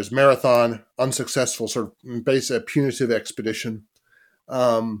Marathon, unsuccessful, sort of basically a punitive expedition.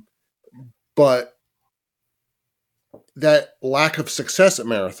 But that lack of success at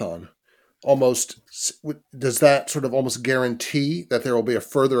Marathon does that sort of almost guarantee that there will be a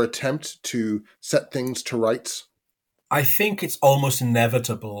further attempt to set things to rights? I think it's almost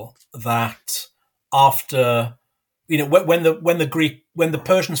inevitable that after, when the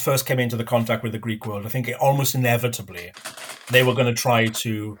Persians first came into the contact with the Greek world, I think almost inevitably they were going to try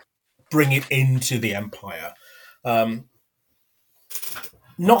to bring it into the empire. But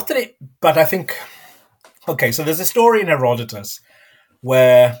I think, okay, so there's a story in Herodotus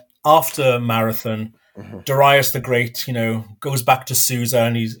where after Marathon, Hmm. Darius the Great, goes back to Susa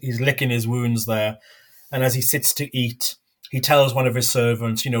and he's licking his wounds there. And as he sits to eat, he tells one of his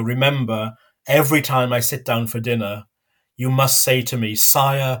servants, remember, every time I sit down for dinner, you must say to me,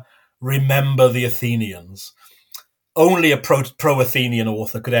 Sire, remember the Athenians. Only a pro-Athenian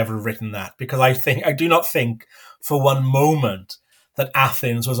author could ever have written that, because I do not think for one moment that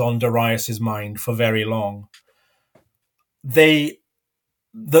Athens was on Darius's mind for very long. The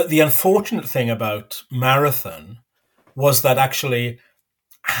unfortunate thing about Marathon was that actually,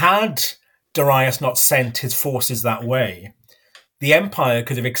 had Darius not sent his forces that way, the empire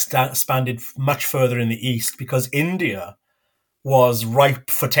could have expanded much further in the east, because India was ripe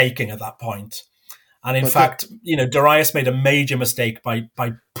for taking at that point. And in fact, Darius made a major mistake by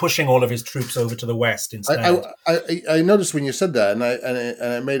pushing all of his troops over to the west instead. I noticed when you said that, and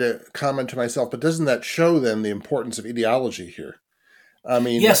I made a comment to myself, but doesn't that show then the importance of ideology here? I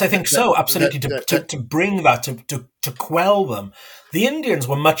mean, yes, I think so. Absolutely, to bring that to quell them. The Indians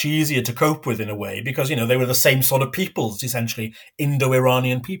were much easier to cope with in a way, because they were the same sort of peoples, essentially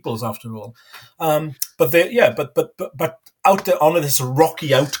Indo-Iranian peoples, after all. But out there on this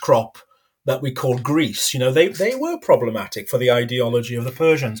rocky outcrop that we call Greece, they were problematic for the ideology of the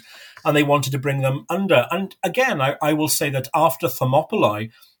Persians, and they wanted to bring them under. And again, I will say that after Thermopylae,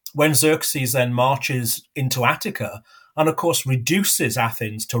 when Xerxes then marches into Attica, and of course reduces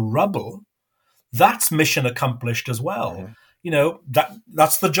Athens to rubble, that's mission accomplished as well. Mm-hmm.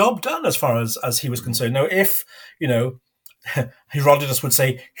 That's the job done as far as he was concerned. Now, if, Herodotus would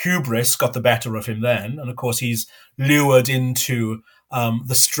say hubris got the better of him then, and of course he's lured into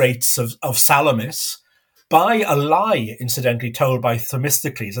the straits of Salamis by a lie, incidentally, told by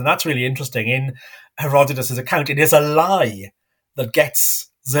Themistocles. And that's really interesting. In Herodotus' account, it is a lie that gets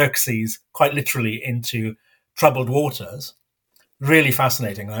Xerxes quite literally into troubled waters. Really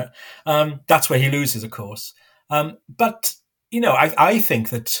fascinating, that. That's where he loses, of course. But, I think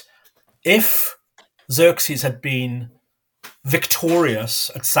that if Xerxes had been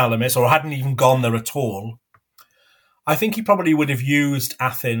victorious at Salamis, or hadn't even gone there at all, I think he probably would have used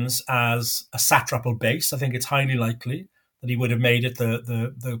Athens as a satrapal base. I think it's highly likely that he would have made it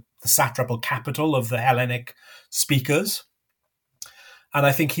the satrapal capital of the Hellenic speakers. And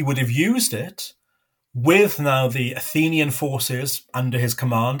I think he would have used it with now the Athenian forces under his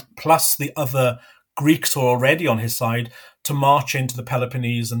command, plus the other Greeks who are already on his side, to march into the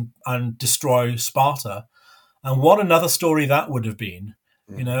Peloponnese and destroy Sparta. And what another story that would have been,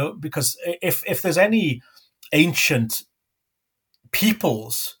 because if there's any ancient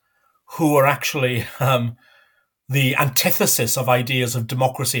peoples who are actually the antithesis of ideas of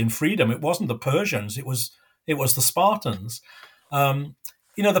democracy and freedom, it wasn't the Persians, it was the Spartans.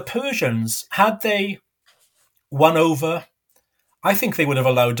 The Persians, had they won over, I think they would have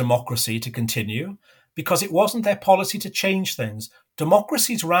allowed democracy to continue, because it wasn't their policy to change things.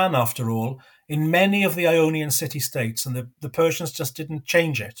 Democracies ran, after all, in many of the Ionian city-states, and the Persians just didn't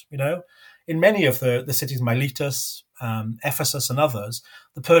change it. In many of the cities, Miletus, Ephesus, and others,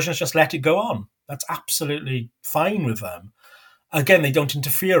 the Persians just let it go on. That's absolutely fine with them. Again, they don't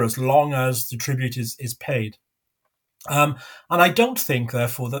interfere as long as the tribute is paid. And I don't think,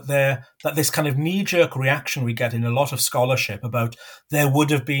 therefore, that this kind of knee-jerk reaction we get in a lot of scholarship about there would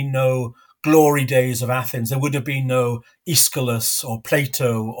have been no glory days of Athens, there would have been no Aeschylus or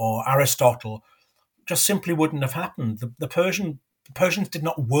Plato or Aristotle, just simply wouldn't have happened. The Persians did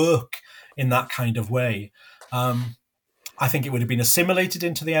not work in that kind of way. I think it would have been assimilated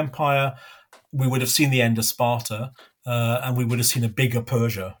into the empire. We would have seen the end of Sparta, and we would have seen a bigger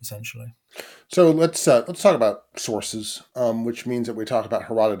Persia, essentially. So let's talk about sources, which means that we talk about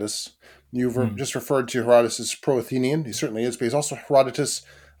Herodotus. You've just referred to Herodotus as pro-Athenian. He certainly is, but he's also Herodotus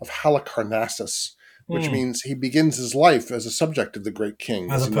of Halicarnassus, which means he begins his life as a subject of the great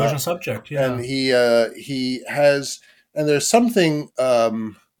king. As a Persian subject, yeah. And he has, and there's something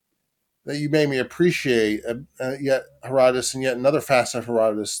that you made me appreciate, yet Herodotus, and yet another facet of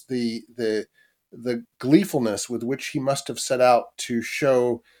Herodotus, the gleefulness with which he must have set out to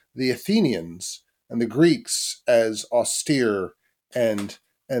show the Athenians and the Greeks as austere and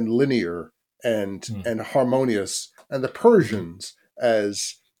linear and harmonious, and the Persians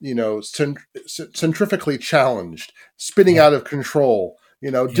as centrifugally challenged, spinning out of control,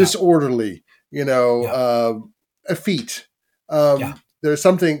 disorderly, effete. There's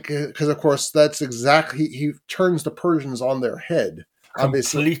something, because of course that's exactly, he turns the Persians on their head,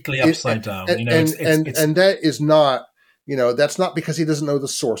 completely upside down. And that is not. That's not because he doesn't know the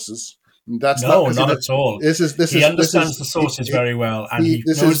sources. That's not No, because not at all. He understands the sources very well, and he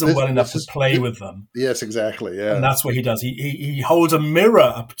knows them well enough to play with them. Yes, exactly. Yeah, And that's what he does. He holds a mirror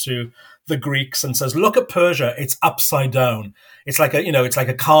up to the Greeks and says, "Look at Persia; it's upside down. It's like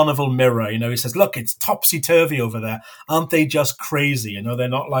a carnival mirror." He says, "Look, it's topsy turvy over there. Aren't they just crazy? They're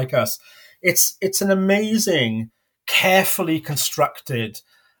not like us." It's an amazing, carefully constructed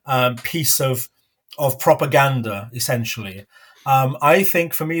piece of propaganda, essentially. I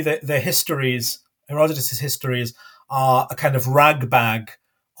think for me that Herodotus' histories, are a kind of ragbag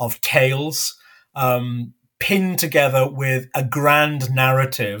of tales, pinned together with a grand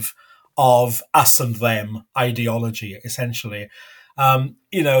narrative of us and them ideology, essentially.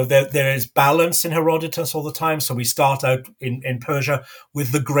 There is balance in Herodotus all the time. So we start out in Persia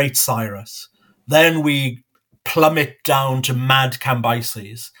with the great Cyrus. Then we plummet down to mad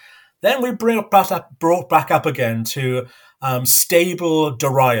Cambyses. Then we brought back up again to stable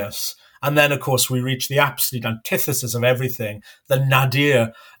Darius. And then, of course, we reach the absolute antithesis of everything, the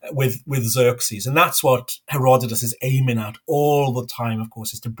nadir with Xerxes. And that's what Herodotus is aiming at all the time, of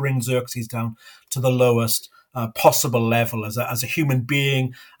course, is to bring Xerxes down to the lowest possible level as a human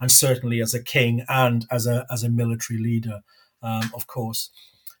being, and certainly as a king and as a military leader, of course.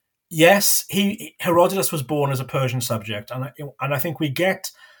 Yes, Herodotus was born as a Persian subject, and I think we get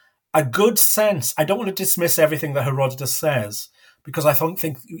a good sense. I don't want to dismiss everything that Herodotus says, because I don't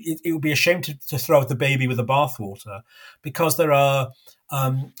think it would be a shame to throw out the baby with the bathwater, because there are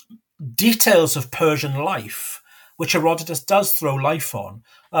details of Persian life which Herodotus does throw life on.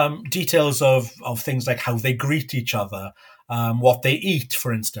 Details of things like how they greet each other, what they eat,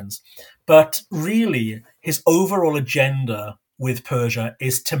 for instance. But really, his overall agenda with Persia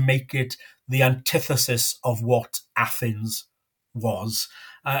is to make it the antithesis of what Athens was.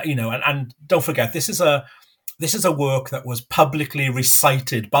 And don't forget, this is a work that was publicly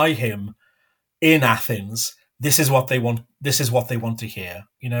recited by him in Athens. This is what they want. This is what they want to hear,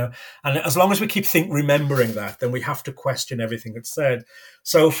 And as long as we keep remembering that, then we have to question everything that's said.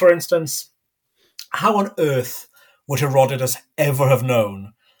 So, for instance, how on earth would Herodotus ever have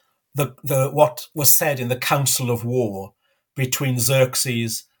known what was said in the Council of War between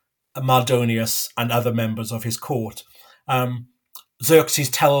Xerxes, Mardonius, and other members of his court? Xerxes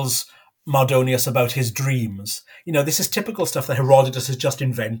tells Mardonius about his dreams. This is typical stuff that Herodotus is just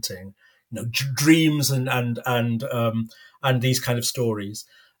inventing. Dreams and these kind of stories.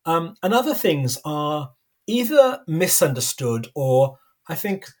 And other things are either misunderstood or, I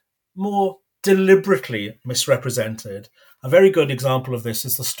think, more deliberately misrepresented. A very good example of this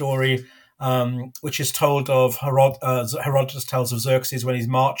is the story which is told of Herodotus tells of Xerxes when he's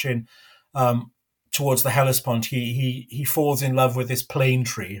marching towards the Hellespont. He falls in love with this plane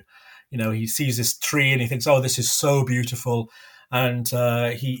tree. He sees this tree and he thinks, "Oh, this is so beautiful." And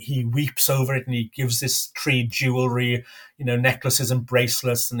he weeps over it, and he gives this tree jewelry, necklaces and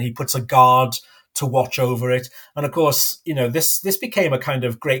bracelets, and he puts a guard to watch over it. And of course, this became a kind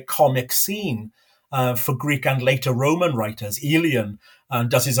of great comic scene for Greek and later Roman writers. Aelian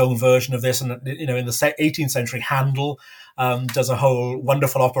does his own version of this, and in the 18th century, Handel does a whole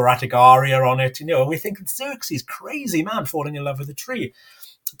wonderful operatic aria on it. And we think Xerxes, crazy man, falling in love with a tree.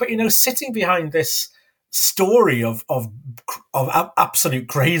 But sitting behind this story of absolute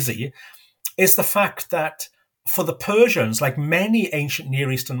crazy is the fact that for the Persians, like many ancient Near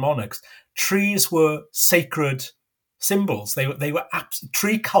Eastern monarchs, trees were sacred symbols. They were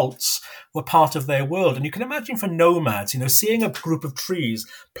tree cults were part of their world. And you can imagine for nomads, seeing a group of trees,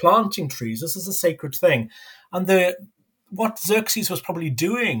 planting trees, this is a sacred thing. And what Xerxes was probably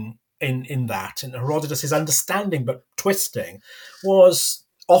doing in that, in Herodotus' understanding but twisting, was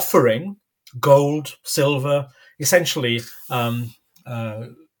offering gold, silver, essentially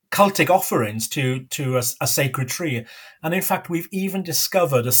cultic offerings to a sacred tree. And in fact, we've even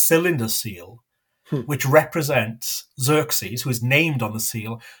discovered a cylinder seal, which represents Xerxes, who is named on the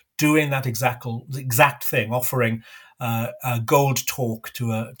seal, doing that exact thing, offering a gold talk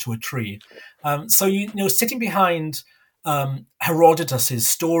to a tree. So sitting behind Herodotus'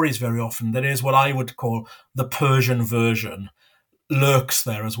 stories very often, there is what I would call the Persian version, lurks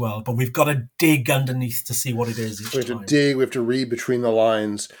there as well, but we've got to dig underneath to see what it is each time. We have to read between the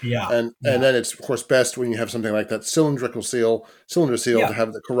lines. And then it's, of course, best when you have something like that cylinder seal to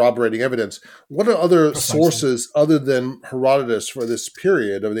have the corroborating evidence. What are other sources other than Herodotus for this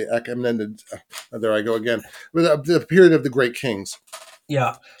period of the Achaemenid, there I go again, the period of the great kings?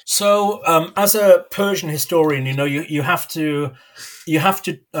 Yeah. So as a Persian historian, you have to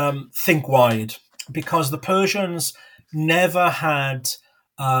think wide, because the Persians never had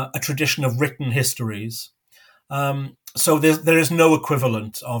a tradition of written histories. So there is no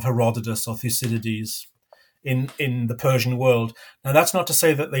equivalent of Herodotus or Thucydides in the Persian world. Now, that's not to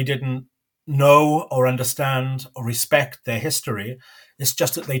say that they didn't know or understand or respect their history. It's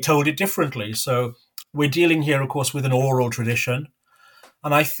just that they told it differently. So we're dealing here, of course, with an oral tradition.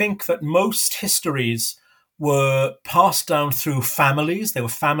 And I think that most histories were passed down through families. They were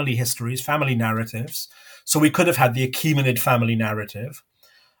family histories, family narratives. So we could have had the Achaemenid family narrative.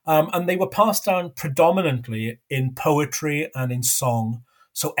 And they were passed down predominantly in poetry and in song.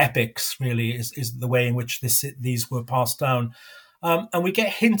 So epics really is the way in which these were passed down. And we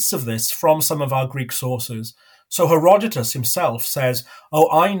get hints of this from some of our Greek sources. So Herodotus himself says, "Oh,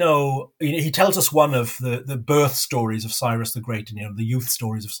 I know." He tells us one of the birth stories of Cyrus the Great, and the youth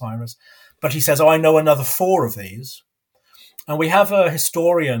stories of Cyrus. But he says, "Oh, I know another 4 of these." And we have a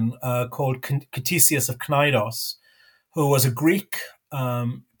historian called Ctesias of Cnidos, who was a Greek,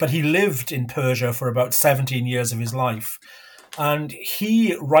 but he lived in Persia for about 17 years of his life. And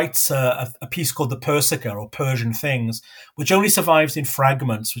he writes a piece called the Persica, or Persian Things, which only survives in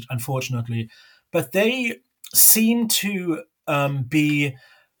fragments, unfortunately. But they seem to be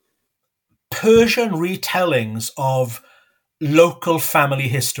Persian retellings of local family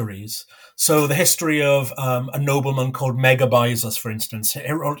histories. So the history of a nobleman called Megabyzus, for instance.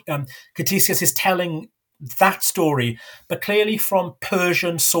 Ctesias is telling that story, but clearly from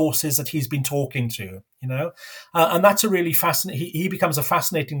Persian sources that he's been talking to, and that's a really fascinating. He becomes a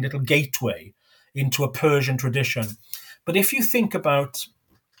fascinating little gateway into a Persian tradition. But if you think about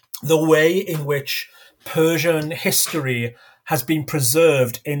the way in which Persian history has been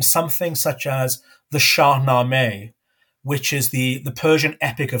preserved in something such as the Shahnameh, which is the Persian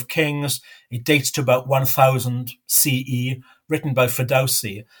epic of kings. It dates to about 1000 CE, written by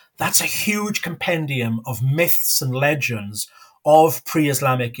Ferdowsi. That's a huge compendium of myths and legends of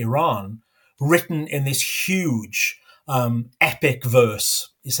pre-Islamic Iran, written in this huge epic verse,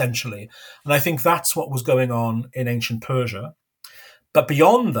 essentially. And I think that's what was going on in ancient Persia. But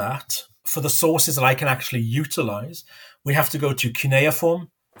beyond that, for the sources that I can actually utilize, we have to go to cuneiform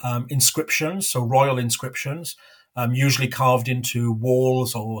inscriptions, so royal inscriptions, usually carved into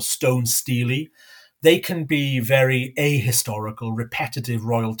walls or stone stele. They can be very ahistorical, repetitive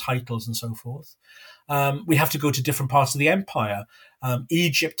royal titles and so forth. We have to go to different parts of the empire.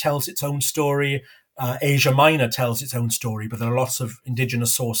 Egypt tells its own story. Asia Minor tells its own story, but there are lots of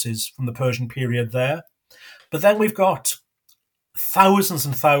indigenous sources from the Persian period there. But then we've got thousands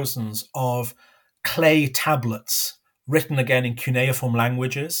and thousands of clay tablets written again in cuneiform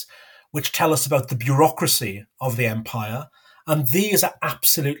languages, which tell us about the bureaucracy of the empire. And these are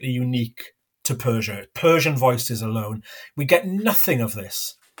absolutely unique to Persia. Persian voices alone. We get nothing of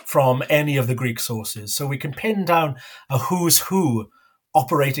this from any of the Greek sources. So we can pin down a who's who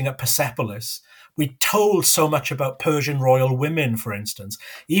operating at Persepolis. We're told so much about Persian royal women, for instance.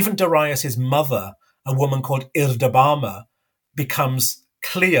 Even Darius's mother, a woman called Irdabama, becomes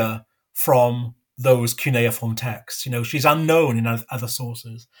clear from those cuneiform texts. She's unknown in other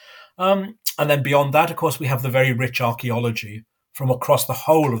sources. And then beyond that, of course, we have the very rich archaeology from across the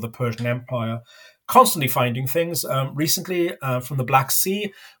whole of the Persian Empire, constantly finding things. Recently, from the Black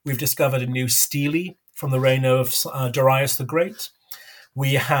Sea, we've discovered a new stele from the reign of Darius the Great.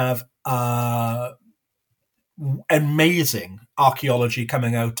 We have amazing archaeology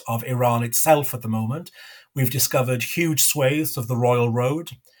coming out of Iran itself at the moment. We've discovered huge swathes of the Royal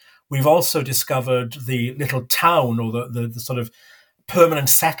Road. We've also discovered the little town, or the sort of permanent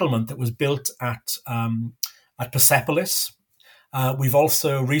settlement that was built at Persepolis. We've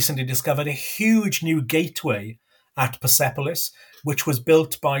also recently discovered a huge new gateway at Persepolis, which was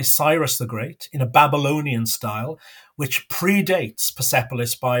built by Cyrus the Great in a Babylonian style, which predates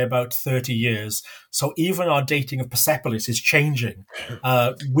Persepolis by about 30 years. So even our dating of Persepolis is changing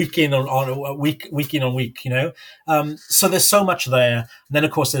week in on week. So there's so much there. And then,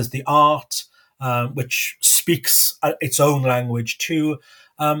 of course, there's the art, which speaks its own language too.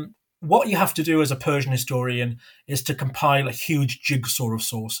 What you have to do as a Persian historian is to compile a huge jigsaw of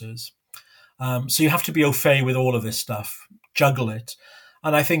sources. So you have to be au fait with all of this stuff, juggle it.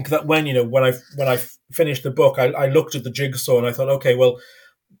 And I think that when I finished the book, I looked at the jigsaw and I thought, okay, well,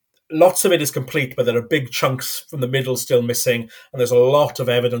 lots of it is complete, but there are big chunks from the middle still missing, and there's a lot of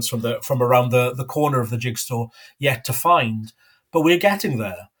evidence from around the corner of the jigsaw yet to find. But we're getting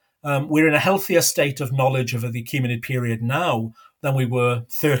there. We're in a healthier state of knowledge of the Achaemenid period now than we were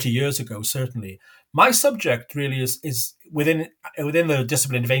 30 years ago, certainly. My subject really is within the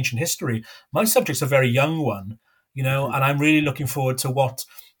discipline of ancient history. My subject's a very young one, and I'm really looking forward to what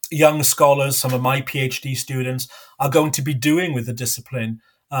young scholars, some of my PhD students, are going to be doing with the discipline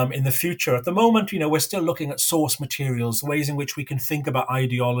in the future. At the moment, we're still looking at source materials, ways in which we can think about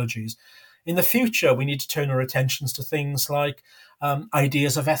ideologies. In the future, we need to turn our attentions to things like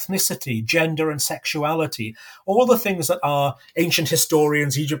ideas of ethnicity, gender, and sexuality. All the things that our ancient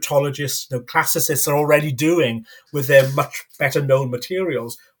historians, Egyptologists, classicists are already doing with their much better known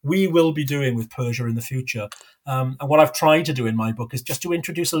materials, we will be doing with Persia in the future. And what I've tried to do in my book is just to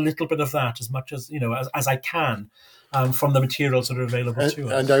introduce a little bit of that as much as, as I can. From the materials that are available to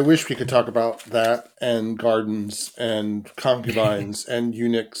us. And I wish we could talk about that and gardens and concubines and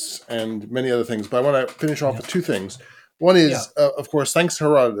eunuchs and many other things. But I want to finish off with two things. One is, of course, thanks to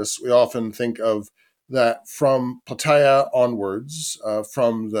Herodotus, we often think of that from Plataea onwards,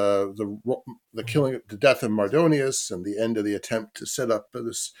 from the killing, the death of Mardonius and the end of the attempt to set up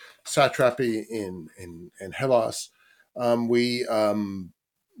this satrapy in Hellas,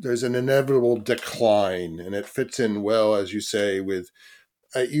 there's an inevitable decline, and it fits in well, as you say, with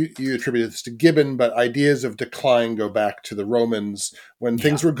you attribute this to Gibbon, but ideas of decline go back to the Romans. When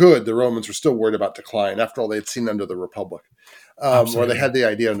things were good, the Romans were still worried about decline. After all, they had seen under the Republic, or they had the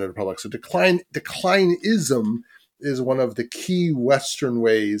idea under the Republic. So declinism is one of the key Western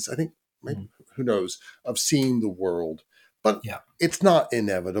ways, I think, maybe, who knows, of seeing the world. But it's not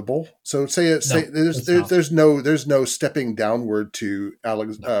inevitable. So there's no stepping downward to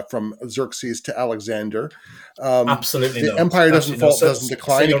from Xerxes to Alexander. Absolutely, the empire doesn't fall, doesn't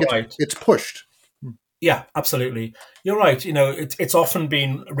decline. It's pushed. Yeah, absolutely. You're right. It's often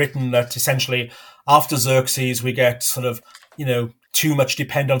been written that essentially after Xerxes we get sort of too much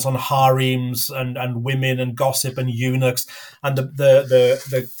dependence on harems and women and gossip and eunuchs, and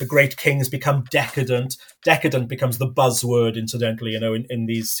the great kings become decadent. Decadent becomes the buzzword, incidentally, in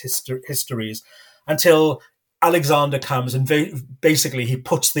these histories, until Alexander comes and basically he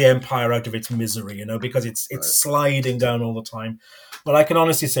puts the empire out of its misery, because it's sliding down all the time. But I can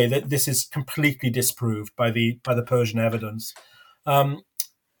honestly say that this is completely disproved by the Persian evidence.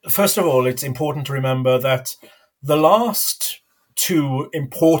 First of all, it's important to remember that the last two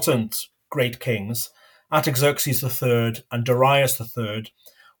important great kings, Artaxerxes III and Darius III,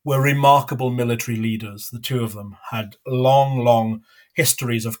 were remarkable military leaders. The two of them had long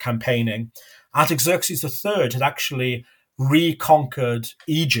histories of campaigning. Artaxerxes III had actually reconquered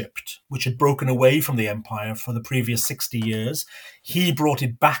Egypt, which had broken away from the empire for the previous 60 years. He brought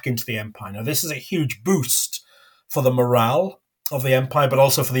it back into the empire. Now, this is a huge boost for the morale of the empire, but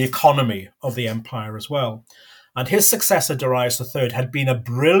also for the economy of the empire as well. And his successor, Darius III, had been a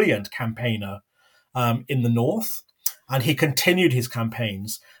brilliant campaigner in the north, and he continued his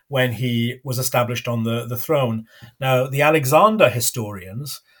campaigns when he was established on the throne. Now, the Alexander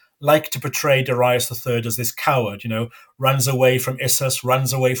historians like to portray Darius III as this coward, runs away from Issus,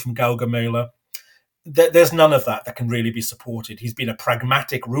 runs away from Gaugamela. There's none of that can really be supported. He's been a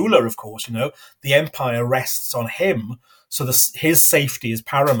pragmatic ruler, of course, The empire rests on him, so his safety is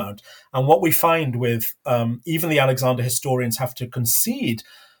paramount. And what we find with even the Alexander historians have to concede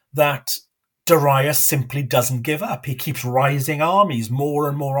that Darius simply doesn't give up. He keeps rising armies, more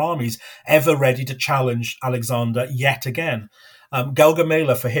and more armies, ever ready to challenge Alexander yet again.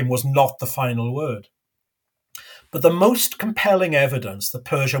 Gaugamela for him was not the final word. But the most compelling evidence that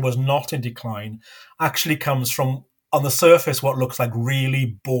Persia was not in decline actually comes from, on the surface, what looks like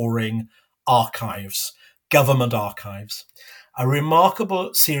really boring archives, government archives. A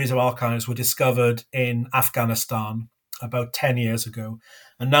remarkable series of archives were discovered in Afghanistan about 10 years ago,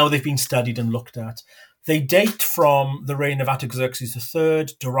 and now they've been studied and looked at. They date from the reign of Artaxerxes III,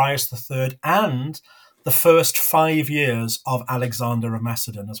 Darius III, and the first 5 years of Alexander of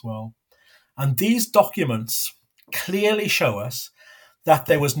Macedon as well. And these documents clearly show us that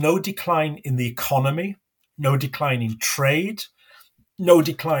there was no decline in the economy, no decline in trade, no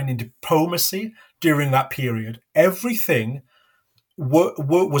decline in diplomacy during that period. Everything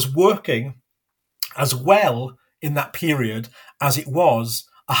was working as well in that period as it was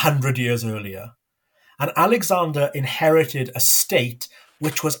 100 years earlier. And Alexander inherited a state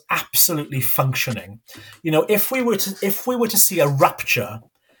which was absolutely functioning. If we were to see a rupture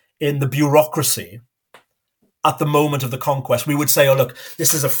in the bureaucracy at the moment of the conquest, we would say, oh, look,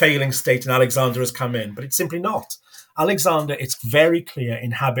 this is a failing state and Alexander has come in. But it's simply not. Alexander, it's very clear,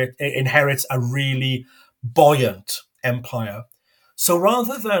 inherits a really buoyant empire. So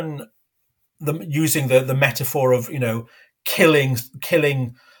rather than using the metaphor of, killing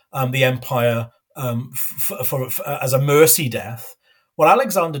the empire as a mercy death, what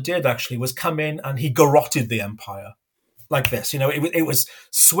Alexander did actually was come in and he garroted the empire like this. It was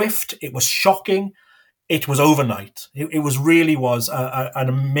swift, it was shocking, it was overnight. It was really an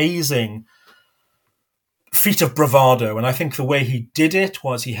amazing feat of bravado. And I think the way he did it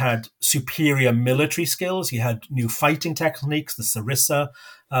was he had superior military skills. He had new fighting techniques, the sarissa,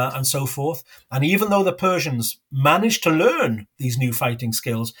 and so forth. And even though the Persians managed to learn these new fighting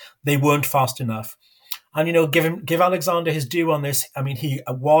skills, they weren't fast enough. And, give Alexander his due on this. I mean,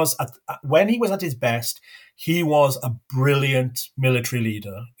 when he was at his best, he was a brilliant military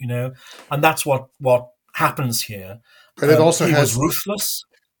leader, and that's what happens here. But it also he was ruthless.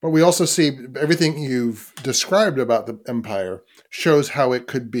 But we also see everything you've described about the empire shows how it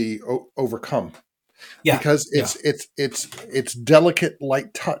could be overcome. Yeah, because it's delicate,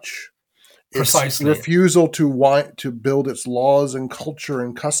 light touch. Precisely. Its refusal to build its laws and culture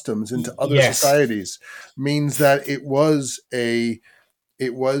and customs into other societies means that it was a I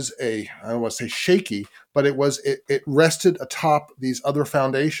don't want to say shaky, but it rested atop these other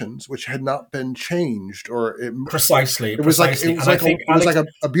foundations which had not been changed, precisely. It was like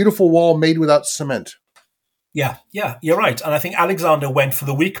a beautiful wall made without cement. Yeah, you're right. And I think Alexander went for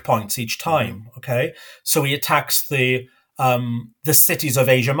the weak points each time. Okay, so he attacks the cities of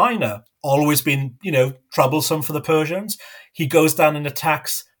Asia Minor, always been troublesome for the Persians. He goes down and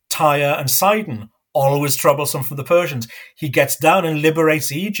attacks Tyre and Sidon, always troublesome for the Persians. He gets down and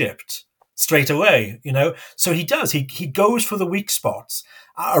liberates Egypt straight away. So he does. He goes for the weak spots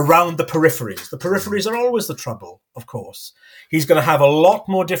around the peripheries. The peripheries are always the trouble, of course. He's going to have a lot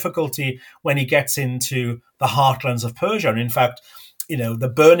more difficulty when he gets into the heartlands of Persia. And in fact,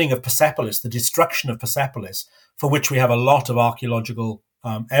 the burning of Persepolis, the destruction of Persepolis, for which we have a lot of archaeological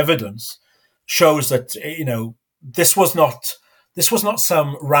evidence, shows that this was not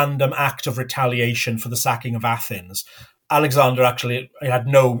some random act of retaliation for the sacking of Athens. Alexander actually had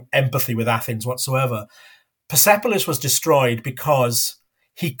no empathy with Athens whatsoever. Persepolis was destroyed because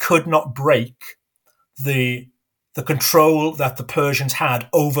he could not break the control that the Persians had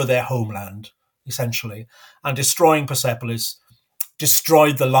over their homeland, essentially. And destroying Persepolis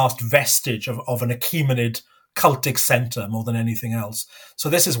destroyed the last vestige of an Achaemenid cultic center more than anything else. So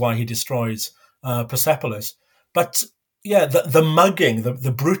this is why he destroys Persepolis. But yeah, the mugging,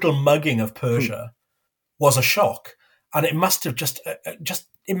 the brutal mugging of Persia was a shock. And it must have just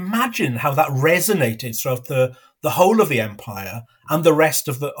imagine how that resonated throughout the whole of the empire and the rest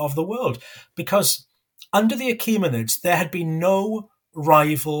of the world. Because under the Achaemenids, there had been no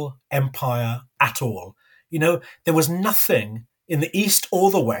rival empire at all. There was nothing in the east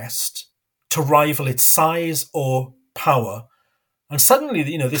or the west to rival its size or power. And suddenly,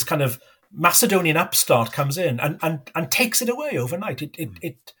 this kind of Macedonian upstart comes in and takes it away overnight.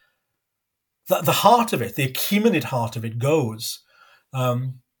 The heart of it, the Achaemenid heart of it goes.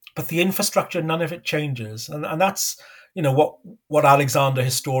 But the infrastructure, none of it changes. And that's, what Alexander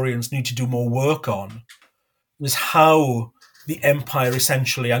historians need to do more work on, is how the empire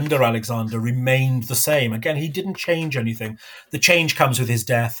essentially under Alexander remained the same. Again, he didn't change anything. The change comes with his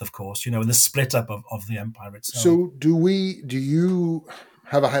death, of course, and the split up of the empire itself. So do you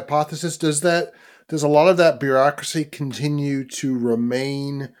have a hypothesis? Does a lot of that bureaucracy continue to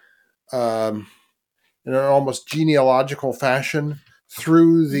remain in an almost genealogical fashion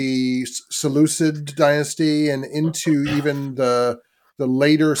through the Seleucid dynasty and into even the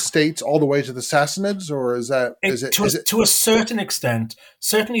later states all the way to the Sassanids, or is it to a certain extent,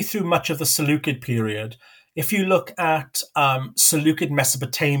 certainly through much of the Seleucid period? If you look at Seleucid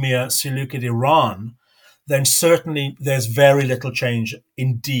Mesopotamia, Seleucid Iran, then certainly there's very little change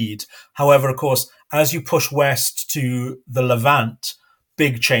indeed. However, of course, as you push west to the Levant,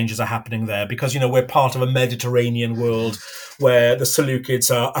 big changes are happening there because, we're part of a Mediterranean world where the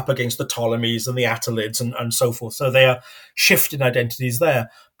Seleucids are up against the Ptolemies and the Attalids and so forth. So they are shifting identities there.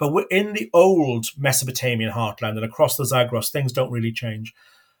 But we're in the old Mesopotamian heartland and across the Zagros, things don't really change.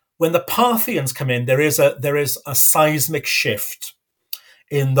 When the Parthians come in, there is a seismic shift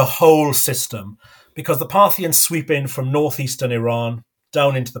in the whole system because the Parthians sweep in from northeastern Iran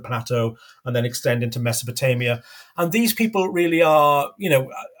down into the plateau and then extend into Mesopotamia. And these people really are,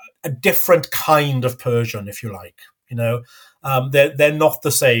 a different kind of Persian, if you like. They're not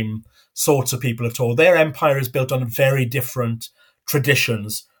the same sorts of people at all. Their empire is built on very different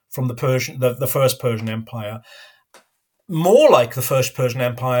traditions from the first Persian Empire. More like the first Persian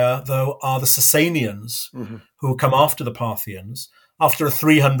Empire, though, are the Sasanians, who come after the Parthians. After a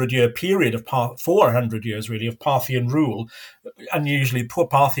 300-year period of 400 years, really, of Parthian rule, and usually poor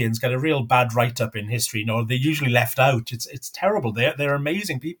Parthians get a real bad write-up in history. They're usually left out. It's terrible. They're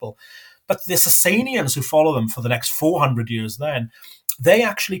amazing people. But the Sasanians who follow them for the next 400 years then, they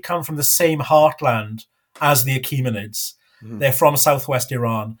actually come from the same heartland as the Achaemenids. They're from southwest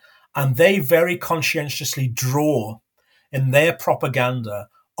Iran. And they very conscientiously draw in their propaganda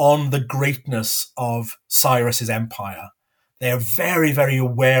on the greatness of Cyrus's empire. They are very, very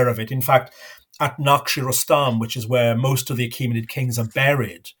aware of it. In fact, at Naqsh-i-Rustam, which is where most of the Achaemenid kings are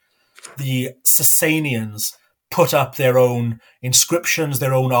buried, the Sasanians put up their own inscriptions,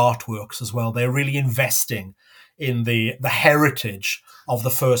 their own artworks as well. They're really investing in the heritage of the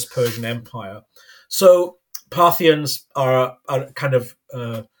First Persian Empire. So Parthians are kind of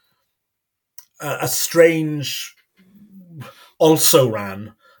a strange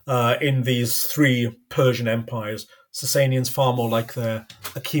also-ran in these three Persian empires. Sasanians far more like their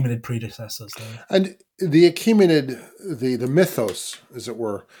Achaemenid predecessors there. And the Achaemenid, the mythos, as it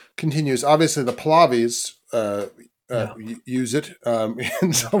were, continues. Obviously, the Pahlavis use it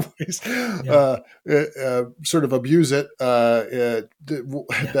in some ways, sort of abuse it. That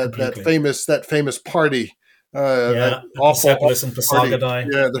famous party. The Persepolis and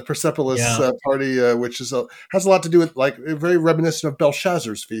Pasargadae. The Persepolis party, which has a lot to do with, like, very reminiscent of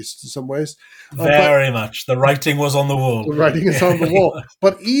Belshazzar's feast in some ways. Very much. The writing was on the wall. The writing is on the wall.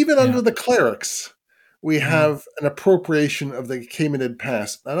 But even under the clerics, we have an appropriation of the Achaemenid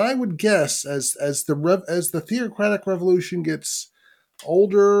past, and I would guess as the theocratic revolution gets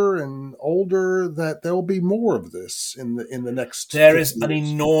older and older, that there will be more of this in the next. There is an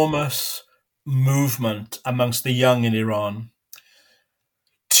enormous movement amongst the young in Iran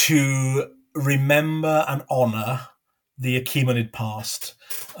to remember and honor the Achaemenid past.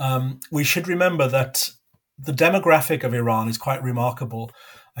 We should remember that the demographic of Iran is quite remarkable.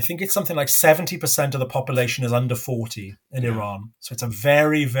 I think it's something like 70% of the population is under 40 in Iran. So it's a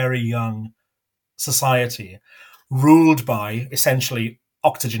very, very young society ruled by essentially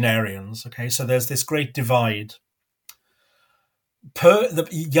octogenarians. Okay, so there's this great divide. The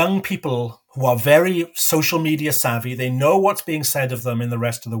young people who are very social media savvy, they know what's being said of them in the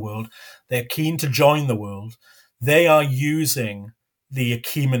rest of the world. They're keen to join the world. They are using the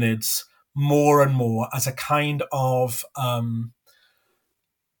Achaemenids more and more as a kind of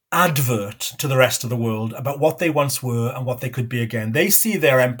advert to the rest of the world about what they once were and what they could be again. They see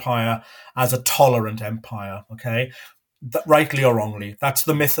their empire as a tolerant empire, okay? Rightly or wrongly. That's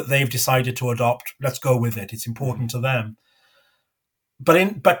the myth that they've decided to adopt. Let's go with it. It's important to them.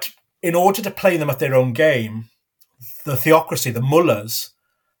 But in order to play them at their own game, the theocracy, the mullahs,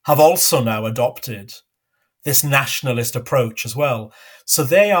 have also now adopted this nationalist approach as well. So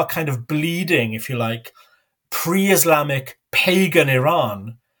they are kind of bleeding, if you like, pre-Islamic pagan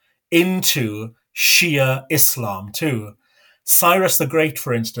Iran into Shia Islam too. Cyrus the Great,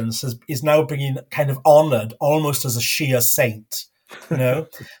 for instance, is now being kind of honored almost as a Shia saint, you know?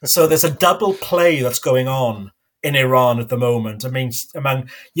 So there's a double play that's going on in Iran at the moment. I mean, among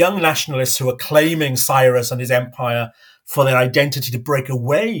young nationalists who are claiming Cyrus and his empire for their identity to break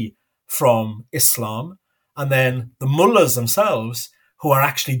away from Islam, and then the mullahs themselves who are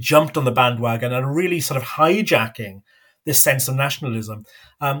actually jumped on the bandwagon and are really sort of hijacking this sense of nationalism.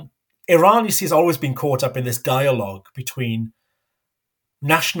 Iran, you see, has always been caught up in this dialogue between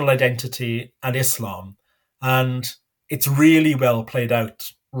national identity and Islam, and it's really well played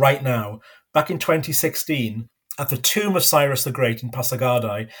out right now. Back in 2016, at the tomb of Cyrus the Great in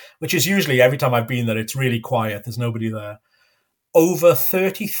Pasargadae, which is usually, every time I've been there, it's really quiet, there's nobody there, over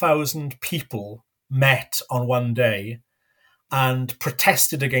 30,000 people met on one day and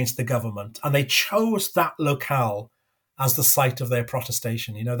protested against the government, and they chose that locale as the site of their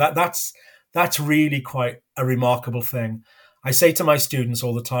protestation. You know, that's really quite a remarkable thing. I say to my students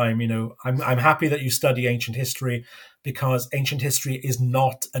all the time, you know, I'm happy that you study ancient history, because ancient history is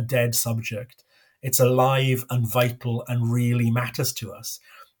not a dead subject. It's alive and vital and really matters to us.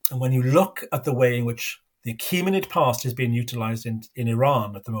 And when you look at the way in which the Achaemenid past is being utilized in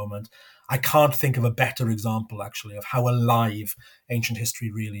Iran at the moment, I can't think of a better example, actually, of how alive ancient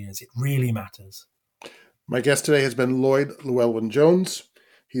history really is. It really matters. My guest today has been Lloyd Llewellyn-Jones.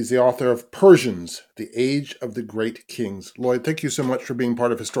 He's the author of Persians, The Age of the Great Kings. Lloyd, thank you so much for being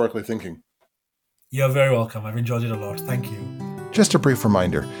part of Historically Thinking. You're very welcome. I've enjoyed it a lot. Thank you. Just a brief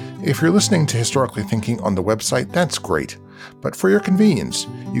reminder, if you're listening to Historically Thinking on the website, that's great. But for your convenience,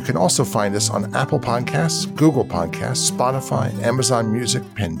 you can also find us on Apple Podcasts, Google Podcasts, Spotify, Amazon Music,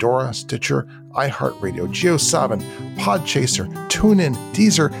 Pandora, Stitcher, iHeartRadio, JioSaavn, Podchaser, TuneIn,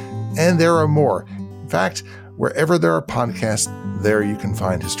 Deezer, and there are more. In fact, wherever there are podcasts, there you can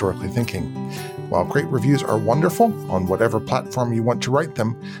find Historically Thinking. While great reviews are wonderful on whatever platform you want to write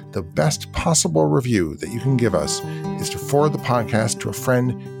them, the best possible review that you can give us is to forward the podcast to a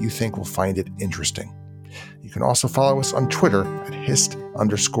friend you think will find it interesting. You can also follow us on Twitter at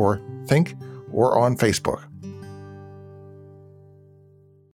hist_think or on Facebook.